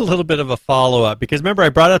 let's do a little bit of a follow-up, because remember I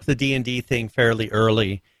brought up the D&D thing fairly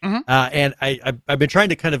early, and I've been trying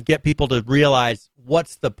to kind of get people to realize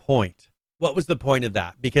what's the point. What was the point of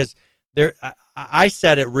that? Because I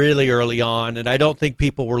said it really early on, and I don't think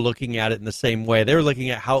people were looking at it in the same way. They were looking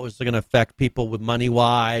at how it was going to affect people with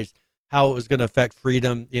money-wise, how it was going to affect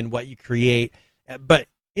freedom in what you create. But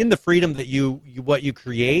in the freedom that what you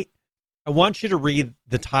create, I want you to read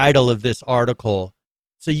the title of this article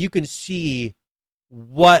so you can see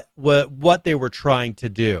what they were trying to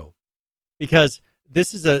do. Because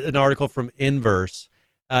this is an article from Inverse.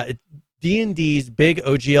 D&D's big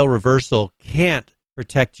OGL reversal can't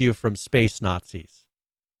protect you from space Nazis.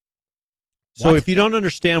 So if you don't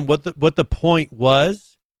understand what the point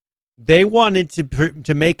was, they wanted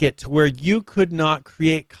to make it to where you could not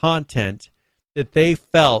create content that they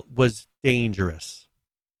felt was dangerous.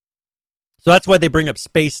 So that's why they bring up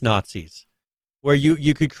space Nazis, where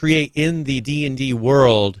you could create in the D&D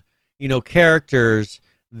world, characters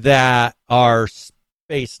that are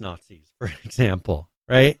space Nazis, for example,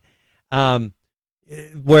 right?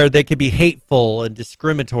 Where they could be hateful and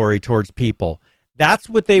discriminatory towards people. That's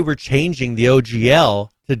what they were changing the OGL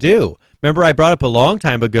to do. Remember, I brought up a long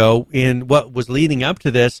time ago in what was leading up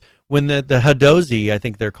to this, when the Hadozi, I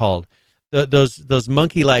think they're called, those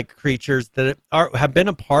monkey-like creatures that have been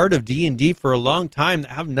a part of D&D for a long time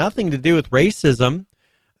that have nothing to do with racism,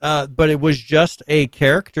 but it was just a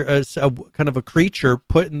character, a kind of a creature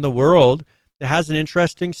put in the world that has an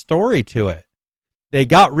interesting story to it. They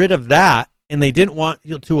got rid of that, and they didn't want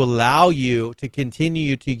to allow you to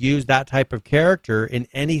continue to use that type of character in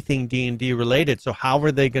anything D&D related. So how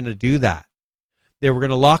were they going to do that? They were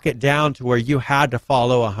going to lock it down to where you had to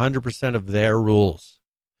follow 100% of their rules.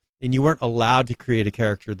 And you weren't allowed to create a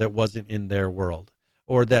character that wasn't in their world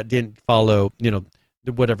or that didn't follow,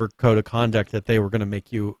 whatever code of conduct that they were going to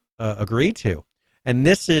make you agree to. And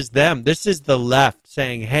this is them. This is the left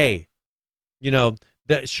saying, hey,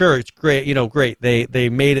 sure, it's great, great. They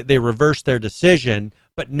made it, they reversed their decision,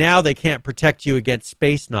 but now they can't protect you against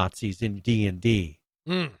space Nazis in D&D.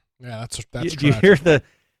 Yeah, that's you hear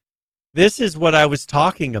this is what I was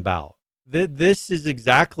talking about. This is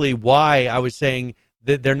exactly why I was saying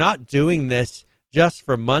that they're not doing this just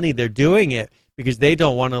for money. They're doing it because they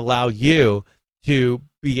don't want to allow you to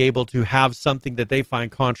be able to have something that they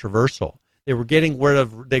find controversial. They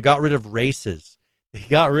got rid of races. They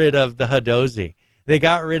got rid of the Hadozi. They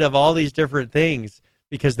got rid of all these different things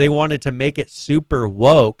because they wanted to make it super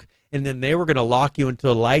woke, and then they were going to lock you into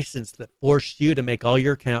a license that forced you to make all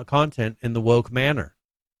your content in the woke manner.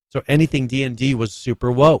 So anything D&D was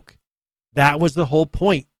super woke. That was the whole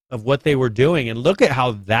point of what they were doing, and look at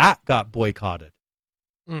how that got boycotted.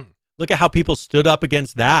 Look at how people stood up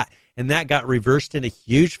against that, and that got reversed in a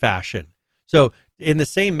huge fashion. So in the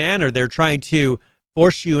same manner, they're trying to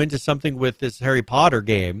force you into something with this Harry Potter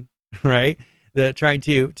game, right? They're trying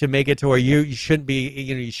to make it to where you shouldn't be,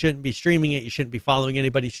 you shouldn't be streaming it. You shouldn't be following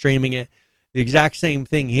anybody streaming it. The exact same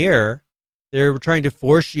thing here. They're trying to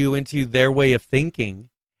force you into their way of thinking,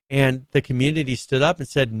 and the community stood up and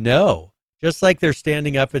said no. Just like they're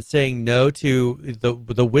standing up and saying no to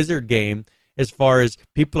the Wizard game, as far as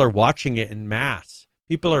people are watching it in mass.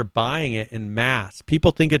 People are buying it in mass.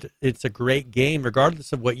 People think it's a great game,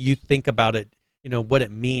 regardless of what you think about it, what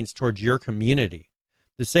it means towards your community.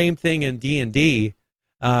 The same thing in D&D.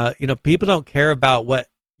 People don't care about what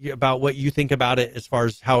you think about it as far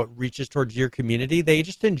as how it reaches towards your community. They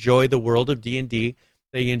just enjoy the world of D&D.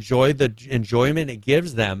 They enjoy the enjoyment it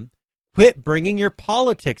gives them. Quit bringing your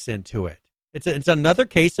politics into it. It's another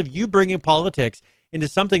case of you bringing politics into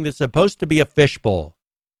something that's supposed to be a fishbowl.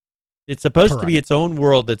 It's supposed to be its own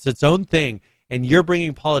world. It's its own thing. And you're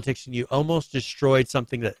bringing politics, and you almost destroyed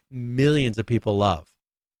something that millions of people love.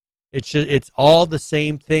 It's all the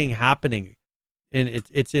same thing happening. And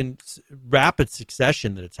it's in rapid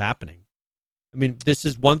succession that it's happening. I mean,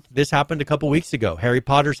 this happened a couple weeks ago. Harry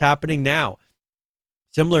Potter's happening now.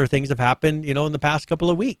 Similar things have happened, in the past couple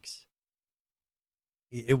of weeks.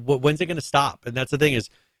 When's it going to stop? And that's the thing, is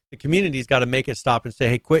the community's got to make it stop and say,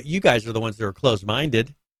 hey, quit. You guys are the ones that are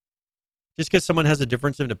closed-minded. Just because someone has a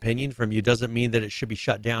difference of opinion from you doesn't mean that it should be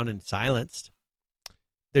shut down and silenced.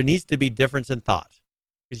 There needs to be difference in thought.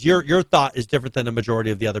 Because your thought is different than the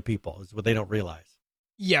majority of the other people, is what they don't realize.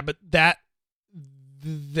 Yeah, but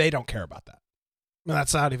they don't care about that.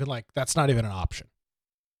 That's not even an option.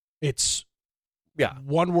 It's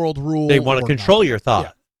one world rule. They want to control your thought.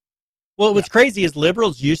 Yeah. Well, what's crazy is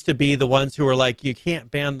liberals used to be the ones who were like, you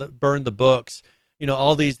can't burn the books.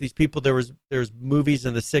 All these people. There's movies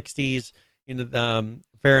in the 60s.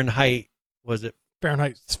 Fahrenheit, was it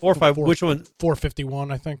Fahrenheit 4.5? Which one?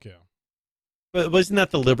 451, I think. Yeah. But wasn't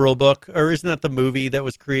that the liberal book, or isn't that the movie that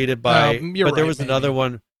was created by? But there was another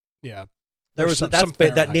one. Yeah.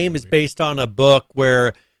 That name is based on a book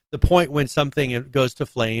where the point when something goes to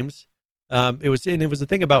flames. It was a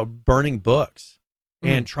thing about burning books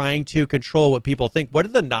and trying to control what people think. What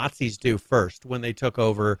did the Nazis do first when they took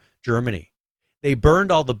over Germany? They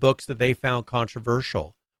burned all the books that they found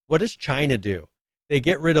controversial. What does China do? They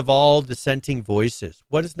get rid of all dissenting voices.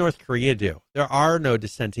 What does North Korea do? There are no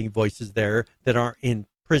dissenting voices there that aren't in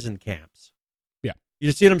prison camps. Yeah.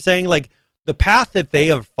 You see what I'm saying? Like, the path that they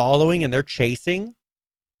are following and they're chasing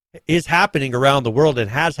is happening around the world and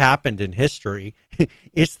has happened in history.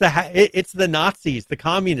 It's the Nazis, the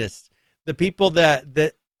communists, the people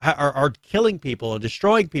that are killing people and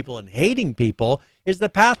destroying people and hating people, is the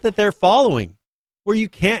path that they're following, where you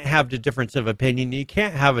can't have the difference of opinion. You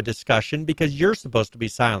can't have a discussion because you're supposed to be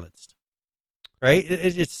silenced, right?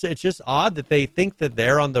 It's just odd that they think that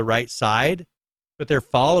they're on the right side, but they're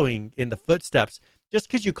following in the footsteps. Just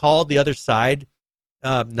because you call the other side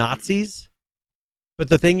Nazis, but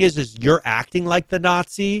the thing is you're acting like the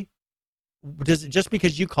Nazi. Just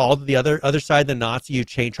because you called the other side the Nazi, you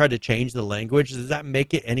try to change the language, does that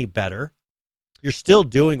make it any better? You're still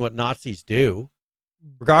doing what Nazis do,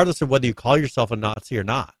 regardless of whether you call yourself a Nazi or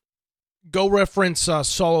not. Go reference Saul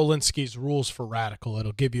Alinsky's Rules for Radical.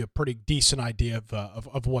 It'll give you a pretty decent idea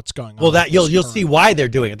of what's going on. Well, that you'll see why they're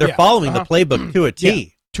doing it. They're following the playbook to a T. Yeah,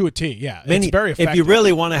 to a T, yeah. It's very effective. If you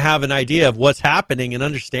really want to have an idea of what's happening and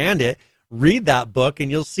understand it, read that book and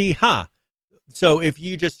you'll see, So if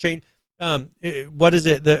you just change, what is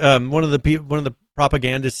it? One of the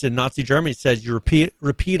propagandists in Nazi Germany says, you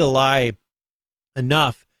repeat a lie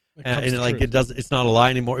enough, It becomes and the like truth. it does, it's not a lie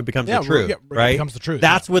anymore. It becomes Yeah, the truth, yeah, it right? becomes the truth,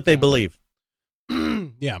 That's yeah. what they believe.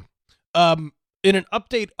 Yeah. In an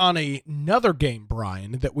update on another game,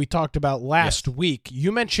 Brian, that we talked about last week,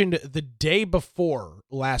 you mentioned the day before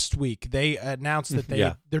last week, they announced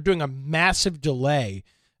that they're doing a massive delay,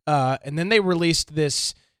 and then they released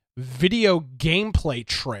this video gameplay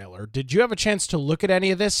trailer. Did you have a chance to look at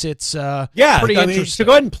any of this? It's pretty interesting. So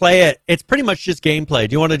go ahead and play it. It's pretty much just gameplay.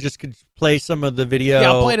 Do you want to just play some of the video?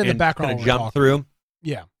 Yeah, I'll play it in the and background kind while of we're jump through.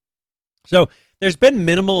 Yeah. So there's been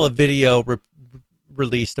minimal of video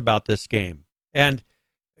released about this game, and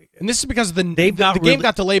this is because the they've the not game really-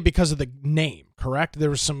 got delayed because of the name, correct? There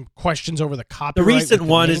was some questions over the the copyright. recent with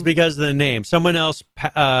the one is name. because of the name. Someone else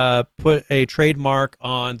put a trademark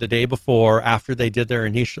on the day before after they did their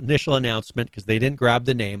initial announcement because they didn't grab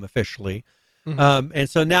the name officially. Mhm. And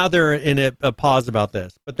so now they're in a pause about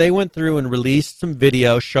this. But they went through and released some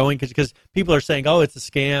video showing, because people are saying, oh, it's a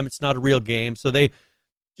scam, it's not a real game. So they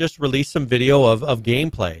just released some video of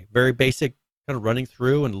gameplay, very basic, kind of running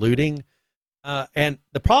through and looting. And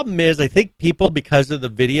the problem is, I think people, because of the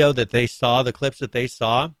video that they saw, the clips that they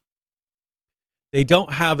saw, they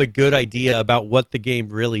don't have a good idea about what the game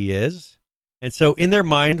really is. And so in their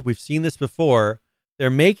mind, we've seen this before,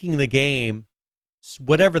 they're making the game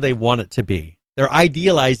whatever they want it to be. They're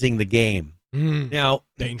idealizing the game. Now,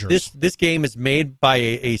 Dangerous. this game is made by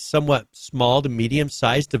a somewhat small to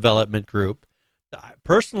medium-sized development group.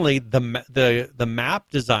 Personally, the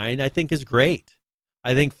map design, I think, is great.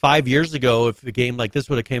 I think 5 years ago, if a game like this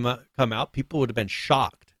would have come out, people would have been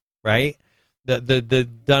shocked, right?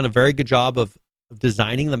 They've done a very good job of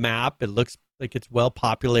designing the map. It looks like it's well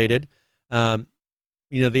populated. The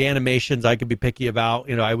animations I could be picky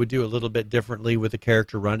about. I would do a little bit differently with the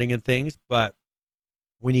character running and things. But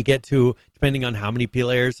when you get to, depending on how many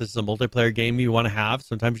players, this is a multiplayer game you want to have,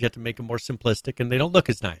 sometimes you have to make them more simplistic and they don't look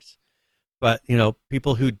as nice. But,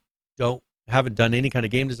 people who haven't done any kind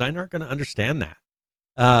of game design aren't going to understand that.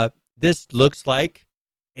 This looks like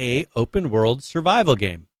a open world survival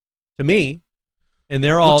game to me, and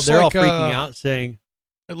they're all freaking out, saying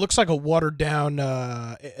it looks like a watered down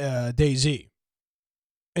DayZ.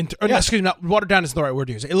 Excuse me, not watered down is the right word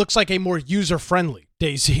to use. It looks like a more user friendly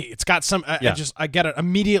DayZ. It's got some. I get it.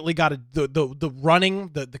 Immediately got it. The running,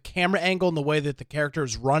 the camera angle, and the way that the character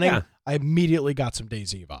is running. Yeah. I immediately got some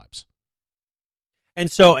DayZ vibes. And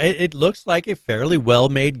so it looks like a fairly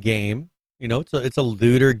well-made game. It's a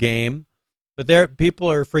looter game, but people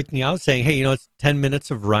are freaking out, saying, "Hey, it's 10 minutes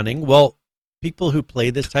of running." Well, people who play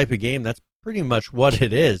this type of game, that's pretty much what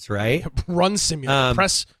it is, right? Run simulator.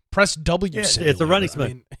 Press W. Simulator. It's a running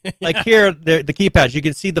simulator. Like here, the keypads, you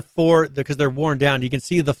can see the four because they're worn down. You can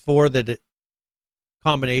see the four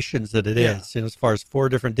combinations that it is, as far as 4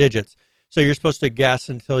 different digits. So you're supposed to guess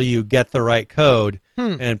until you get the right code,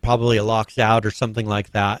 and probably it locks out or something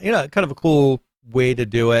like that. Kind of a cool way to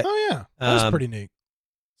do it. Oh yeah, that was pretty neat.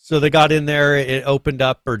 So they got in there, it opened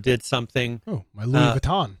up or did something. Oh, my Louis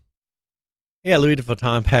Vuitton. Yeah, Louis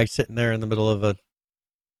Vuitton bag sitting there in the middle of a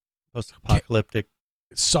post-apocalyptic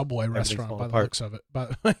Subway restaurant by the looks of it.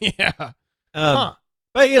 But yeah. But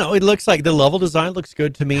it looks like the level design looks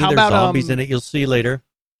good to me. How There's about, zombies in it. You'll see later.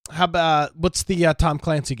 How about what's the Tom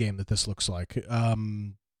Clancy game that this looks like?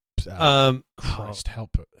 Christ,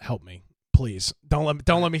 help me, please. Don't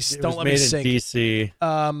let me sink. DC.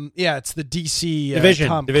 Yeah, it's the DC Division.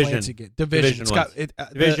 Tom Clancy game. Division. It's got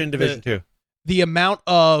Division 2. The amount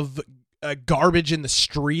of garbage in the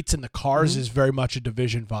streets and the cars Mm-hmm. is very much a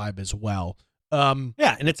Division vibe as well.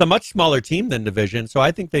 Yeah, and it's a much smaller team than Division, so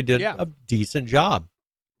I think they did a decent job.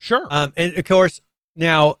 Sure. And of course,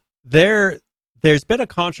 now there's been a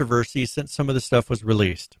controversy since some of the stuff was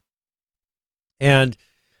released, and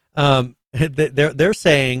they're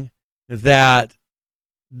saying that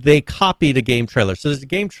they copied a game trailer. So there's a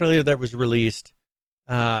game trailer that was released.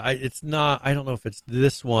 It's not. I don't know if it's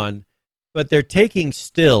this one, but they're taking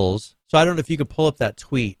stills. So I don't know if you could pull up that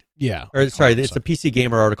tweet. Yeah. Or sorry, it's a PC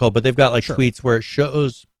Gamer article, but they've got tweets where it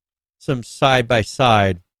shows some side by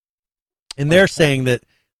side, and they're saying that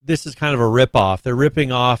this is kind of a ripoff. They're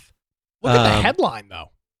ripping off. Look at the headline,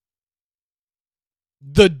 though.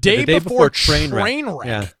 The day before Trainwreck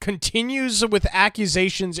Yeah. continues with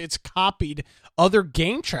accusations it's copied other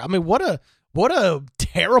game trailers. I mean, what a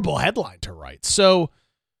terrible headline to write. So,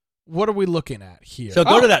 what are we looking at here? So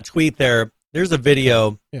go to that tweet there. There's a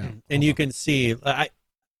video, and you on. can see. I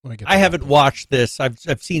haven't watched this.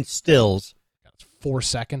 I've seen stills. It's 4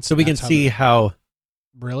 seconds. So we can see how.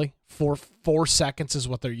 Really? 4 seconds is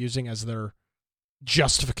what they're using as their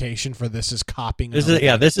justification for this is copying. This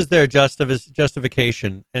is their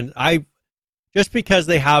justification, and just because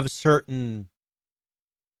they have certain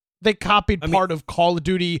They copied part of Call of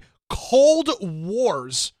Duty Cold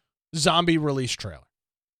War's zombie release trailer.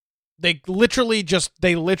 They literally just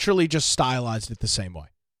stylized it the same way.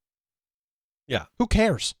 Yeah. Who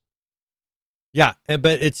cares? Yeah,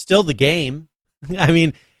 but it's still the game. I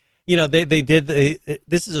mean,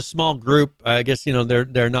 this is a small group. I guess,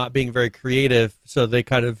 they're not being very creative, so they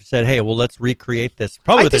kind of said, hey, well, let's recreate this.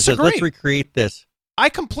 Probably what they said, let's recreate this. I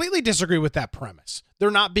completely disagree with that premise. They're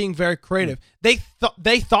not being very creative. They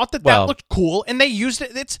thought that looked cool, and they used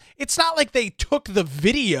it. It's not like they took the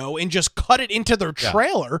video and just cut it into their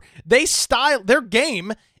trailer. Their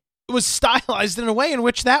game was stylized in a way in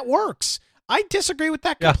which that works. I disagree with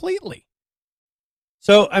that completely.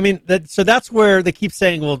 So, I mean, that's where they keep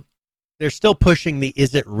saying, well, they're still pushing the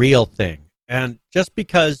is it real thing. And just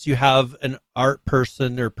because you have an art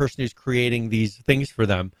person or person who's creating these things for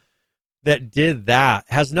them that did that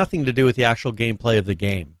has nothing to do with the actual gameplay of the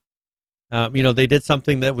game. They did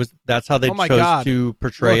something that's how they chose to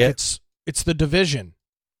portray it. It's The Division.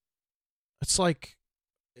 It's like,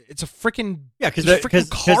 it's a freaking, because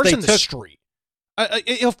cars in the street.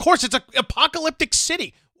 Of course, it's an apocalyptic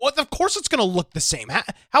city. Well, of course it's going to look the same.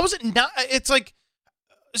 How is it not? It's like,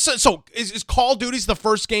 so is Call of Duty's the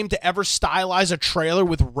first game to ever stylize a trailer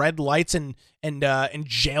with red lights and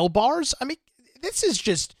jail bars? I mean, this is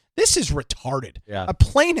retarded. Yeah.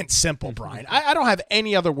 Plain and simple, Brian. I don't have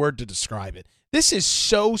any other word to describe it. This is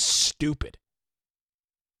so stupid.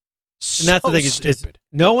 And that's the thing, is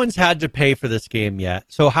no one's had to pay for this game yet.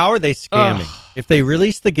 So how are they scamming? If they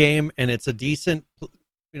release the game and it's a decent,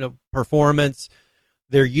 performance,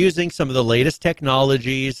 they're using some of the latest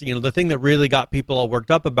technologies. The thing that really got people all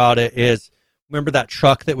worked up about it is, remember that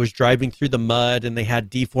truck that was driving through the mud and they had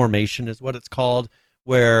deformation is what it's called,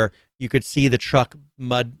 where you could see the truck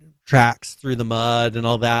mud tracks through the mud and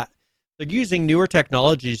all that. They're using newer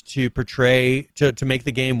technologies to portray, to make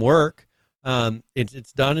the game work.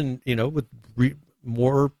 It's done in, with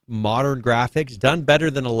more modern graphics, done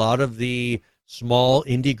better than a lot of the small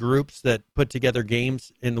indie groups that put together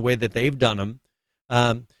games in the way that they've done them.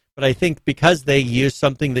 But I think because they use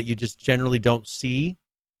something that you just generally don't see,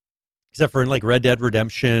 except for in like Red Dead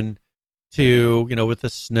Redemption 2, with the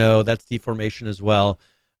snow, that's deformation as well.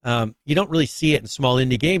 You don't really see it in small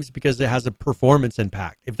indie games because it has a performance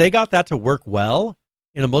impact. If they got that to work well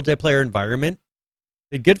in a multiplayer environment,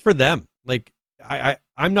 then good for them. Like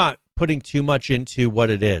I'm not putting too much into what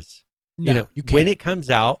it is. No, when it comes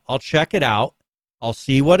out, I'll check it out. I'll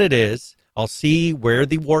see what it is. I'll see where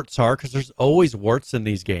the warts are, because there's always warts in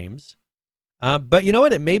these games. But you know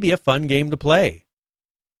what? It may be a fun game to play.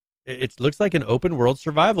 It looks like an open world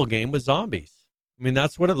survival game with zombies. I mean,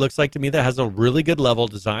 that's what it looks like to me. That has a really good level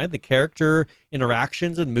design. The character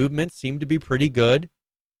interactions and movements seem to be pretty good.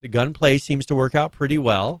 The gunplay seems to work out pretty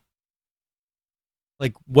well.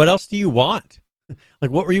 Like, what else do you want?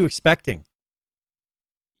 Like, what were you expecting?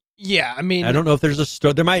 Yeah, I mean, I don't know if there's a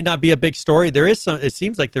story. There might not be a big story. There is some. It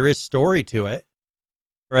seems like there is story to it,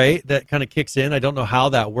 right? That kind of kicks in. I don't know how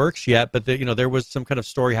that works yet, but there was some kind of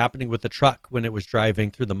story happening with the truck when it was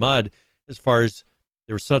driving through the mud, as far as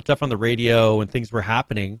there was some stuff on the radio and things were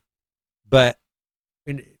happening. But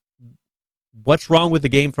what's wrong with the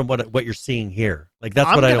game from what you're seeing here? Like,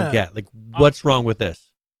 that's what I don't get. Like, what's wrong with this?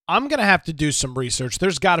 I'm going to have to do some research.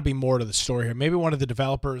 There's got to be more to the story here. Maybe one of the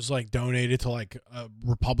developers donated to a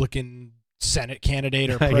Republican Senate candidate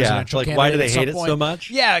or presidential candidate. Why do they hate it so much?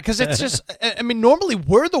 Yeah, because it's just, I mean, normally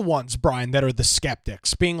we're the ones, Brian, that are the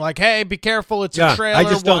skeptics, being like, hey, be careful, it's a trailer, I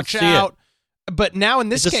just watch don't see out. It. But now in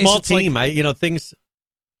this case, it's a small team. Things.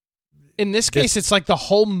 In this case, it's like the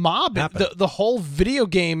whole mob, the whole video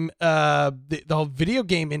game, the whole video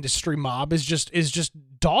game industry mob is just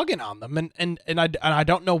dogging on them, and I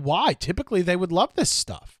don't know why. Typically, they would love this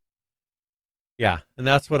stuff. Yeah, and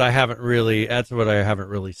that's what I haven't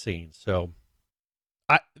really seen. So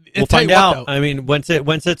we'll find out. I mean, once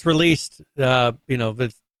it's released,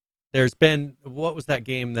 there's been, what was that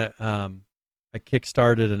game that I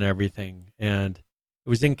kickstarted and everything, and it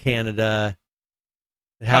was in Canada.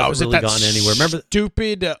 It hasn't really gone anywhere. Remember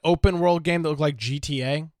stupid open world game that looked like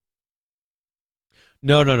GTA?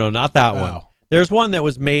 No, not that one. There's one that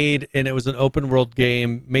was made, and it was an open world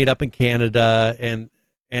game made up in Canada,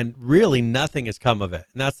 and really nothing has come of it.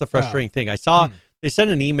 And that's the frustrating thing. I saw they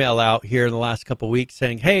sent an email out here in the last couple of weeks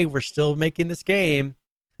saying, "Hey, we're still making this game,"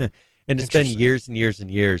 and it's been years and years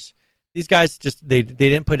and years. These guys just they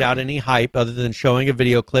didn't put out any hype other than showing a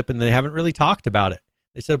video clip, and they haven't really talked about it.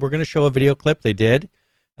 They said, we're going to show a video clip. They did.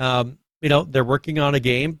 They're working on a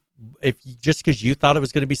game. Just because you thought it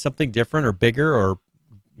was going to be something different or bigger or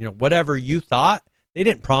whatever you thought, they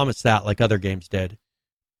didn't promise that like other games did.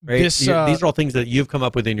 right? This, these are all things that you've come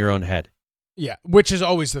up with in your own head. Yeah, which is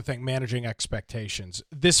always the thing, managing expectations.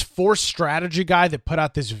 This Force Strategy guy that put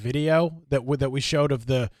out this video that we showed of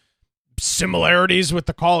the similarities with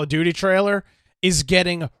the Call of Duty trailer is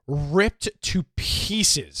getting ripped to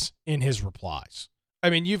pieces in his replies. I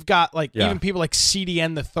mean, you've got even people like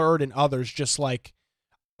CDN the Third and others just like,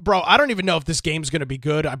 bro, I don't even know if this game's going to be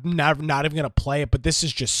good. I'm not even going to play it, but this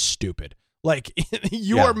is just stupid. Like,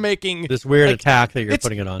 you are making this weird attack that you're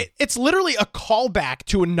putting it on. It's literally a callback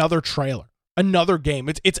to another trailer. Another game.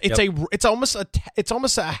 It's almost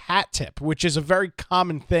a hat tip, which is a very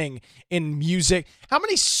common thing in music. How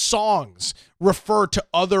many songs refer to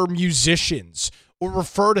other musicians or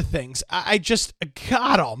refer to things? I just,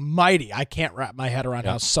 God Almighty, I can't wrap my head around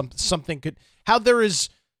how something could. How there is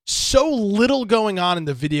so little going on in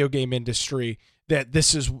the video game industry that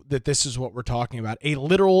this is what we're talking about. A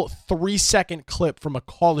literal 3-second clip from a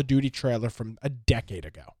Call of Duty trailer from a decade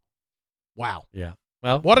ago. Wow. Yeah.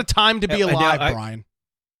 Well, what a time to be alive, Brian.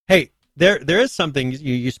 Hey, there is something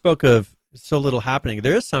you spoke of. So little happening.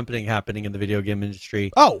 There is something happening in the video game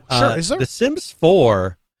industry. Oh, sure. Is there? The Sims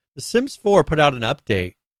 4 put out an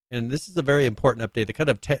update, and this is a very important update that kind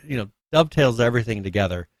of dovetails everything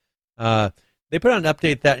together. They put out an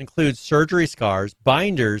update that includes surgery scars,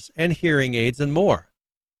 binders, and hearing aids, and more.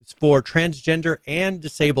 It's for transgender and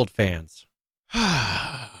disabled fans.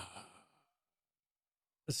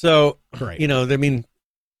 So, great. I mean,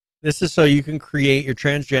 this is so you can create your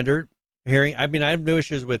transgender hearing. I mean, I have no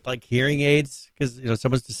issues with like hearing aids because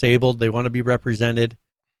someone's disabled, they want to be represented.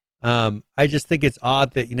 I just think it's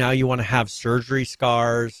odd that now you want to have surgery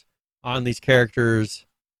scars on these characters.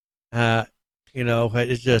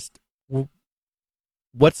 It's just,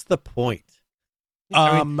 what's the point?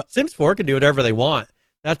 I mean, Sims 4 can do whatever they want.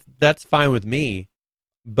 That's fine with me.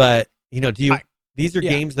 But these are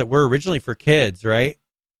games that were originally for kids, right?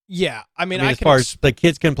 Yeah, I mean as far as the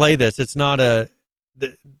kids can play this, it's not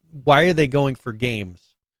why are they going for games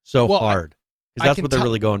so hard? Because that's what they're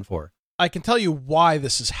really going for. I can tell you why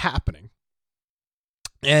this is happening,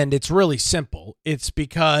 and it's really simple. It's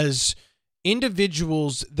because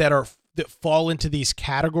individuals that fall into these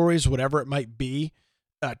categories, whatever it might be,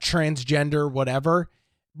 transgender, whatever,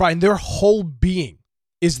 Brian, their whole being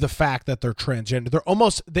is the fact that they're transgender. They're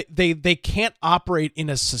almost they can't operate in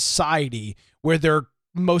a society where their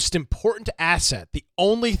most important asset, the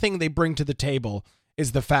only thing they bring to the table,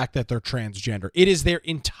 is the fact that they're transgender. It is their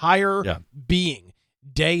entire being,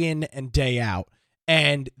 day in and day out.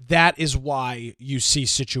 And that is why you see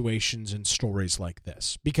situations and stories like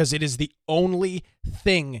this, because it is the only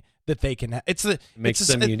thing that they can have. Makes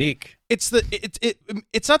them unique. It's not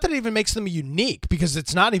that it even makes them unique, because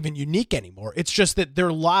it's not even unique anymore. It's just that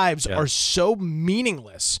their lives are so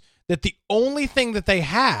meaningless that the only thing that they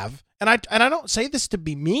have, and I don't say this to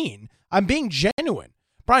be mean, I'm being genuine.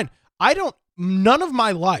 Brian, none of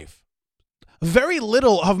my life, very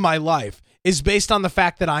little of my life is based on the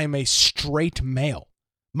fact that I am a straight male.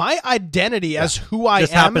 My identity as who I am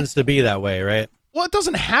just happens to be that way, right? Well, it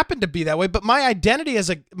doesn't happen to be that way, but my identity as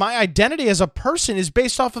a person is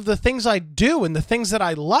based off of the things I do and the things that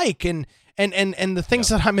I like and the things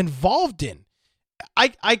that I'm involved in.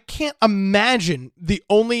 I can't imagine the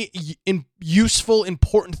only useful,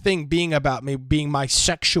 important thing being about me being my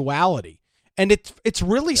sexuality. And it's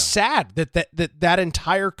really sad that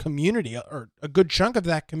entire community, or a good chunk of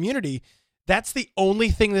that community, that's the only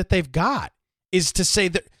thing that they've got, is to say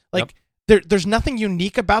that there's nothing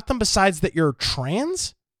unique about them besides that you're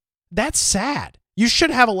trans. That's sad. You should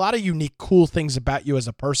have a lot of unique, cool things about you as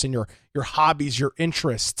a person, your hobbies, your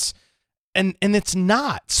interests, and it's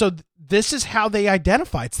not. So this is how they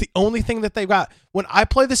identify. It's the only thing that they've got. When I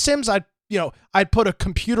play The Sims, I'd put a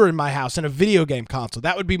computer in my house and a video game console.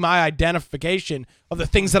 That would be my identification of the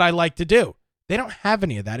things that I like to do. They don't have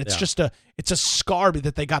any of that. It's just it's a scar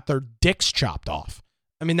that they got their dicks chopped off.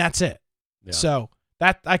 I mean, that's it. Yeah. So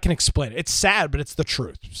that I can explain it. It's sad, but it's the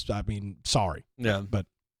truth. I mean, sorry. Yeah. But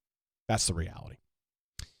that's the reality.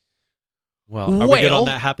 Well, are we good on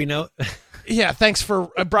that happy note? Yeah, thanks for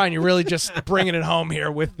Brian. You're really just bringing it home here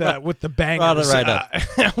with the bangers. Right up.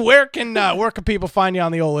 Where can people find you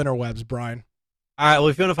on the old interwebs, Brian? All right. Well,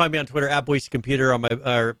 if you want to find me on Twitter, @BoiseComputer, on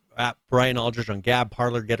my at Brian Aldridge on Gab,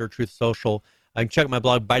 Parler, Getter, Truth Social. You can check out my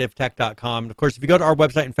blog, biteoftech.com. Of course, if you go to our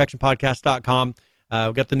website, infectionpodcast.com,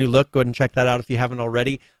 we've got the new look. Go ahead and check that out if you haven't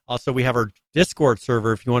already. Also, we have our Discord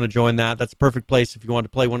server if you want to join that. That's a perfect place if you want to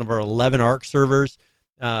play one of our 11 ARC servers.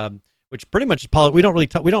 Which pretty much is we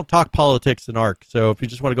don't talk politics in ARC. So if you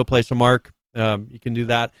just want to go play some ARC, you can do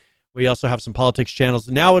that. We also have some politics channels.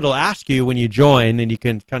 Now it'll ask you when you join, and you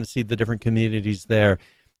can kind of see the different communities there.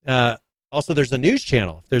 Also, there's a news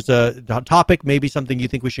channel. If there's a topic, maybe something you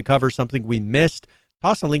think we should cover, something we missed,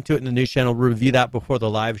 toss a link to it in the news channel. We'll review that before the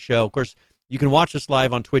live show. Of course, you can watch us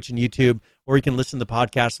live on Twitch and YouTube, or you can listen to the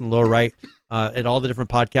podcast in the lower right at all the different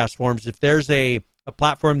podcast forms. If there's a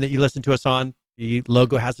platform that you listen to us on, the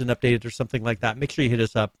logo hasn't updated or something like that, make sure you hit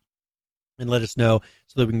us up and let us know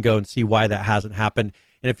so that we can go and see why that hasn't happened.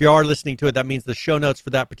 And if you are listening to it, that means the show notes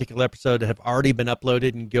for that particular episode have already been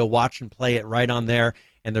uploaded, and go watch and play it right on there.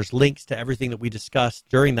 And there's links to everything that we discussed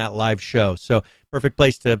during that live show. So perfect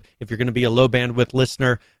place to, if you're going to be a low bandwidth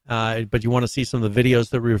listener, but you want to see some of the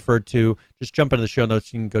videos that we referred to, just jump into the show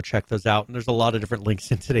notes. You can go check those out. And there's a lot of different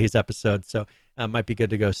links in today's episode. So it might be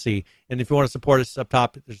good to go see. And if you want to support us up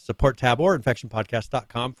top, there's a support tab or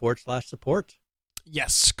infectionpodcast.com/support.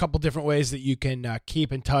 Yes, a couple different ways that you can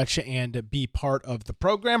keep in touch and be part of the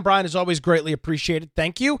program. Brian, is always greatly appreciated.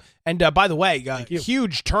 Thank you. And by the way,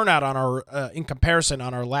 huge turnout on our in comparison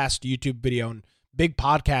on our last YouTube video and big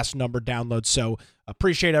podcast number downloads. So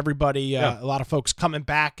appreciate everybody. A lot of folks coming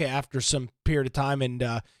back after some period of time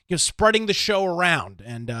and spreading the show around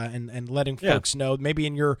and letting folks know, maybe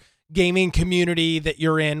in your gaming community that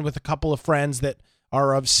you're in with a couple of friends that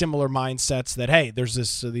are of similar mindsets, that hey, there's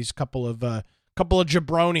these couple of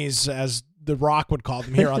jabronis, as The Rock would call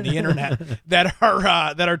them here on the internet, that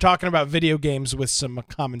are talking about video games with some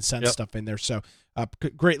common sense stuff in there. So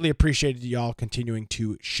greatly appreciated y'all continuing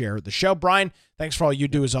to share the show. Brian, thanks for all you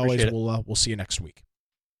do as always. We'll see you next week.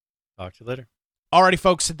 Talk to you later. Alrighty,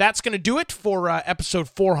 folks, that's going to do it for episode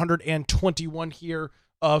 421 here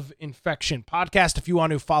of Infection Podcast. If you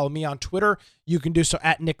want to follow me on Twitter, you can do so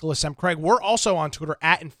at Nicholas M. Craig. We're also on Twitter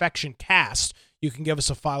at InfectionCast. You can give us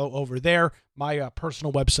a follow over there. My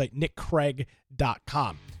personal website,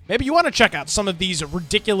 nickcraig.com. Maybe you want to check out some of these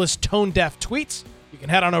ridiculous tone-deaf tweets. You can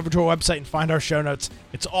head on over to our website and find our show notes.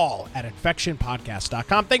 It's all at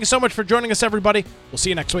infectionpodcast.com. Thank you so much for joining us, everybody. We'll see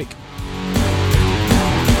you next week.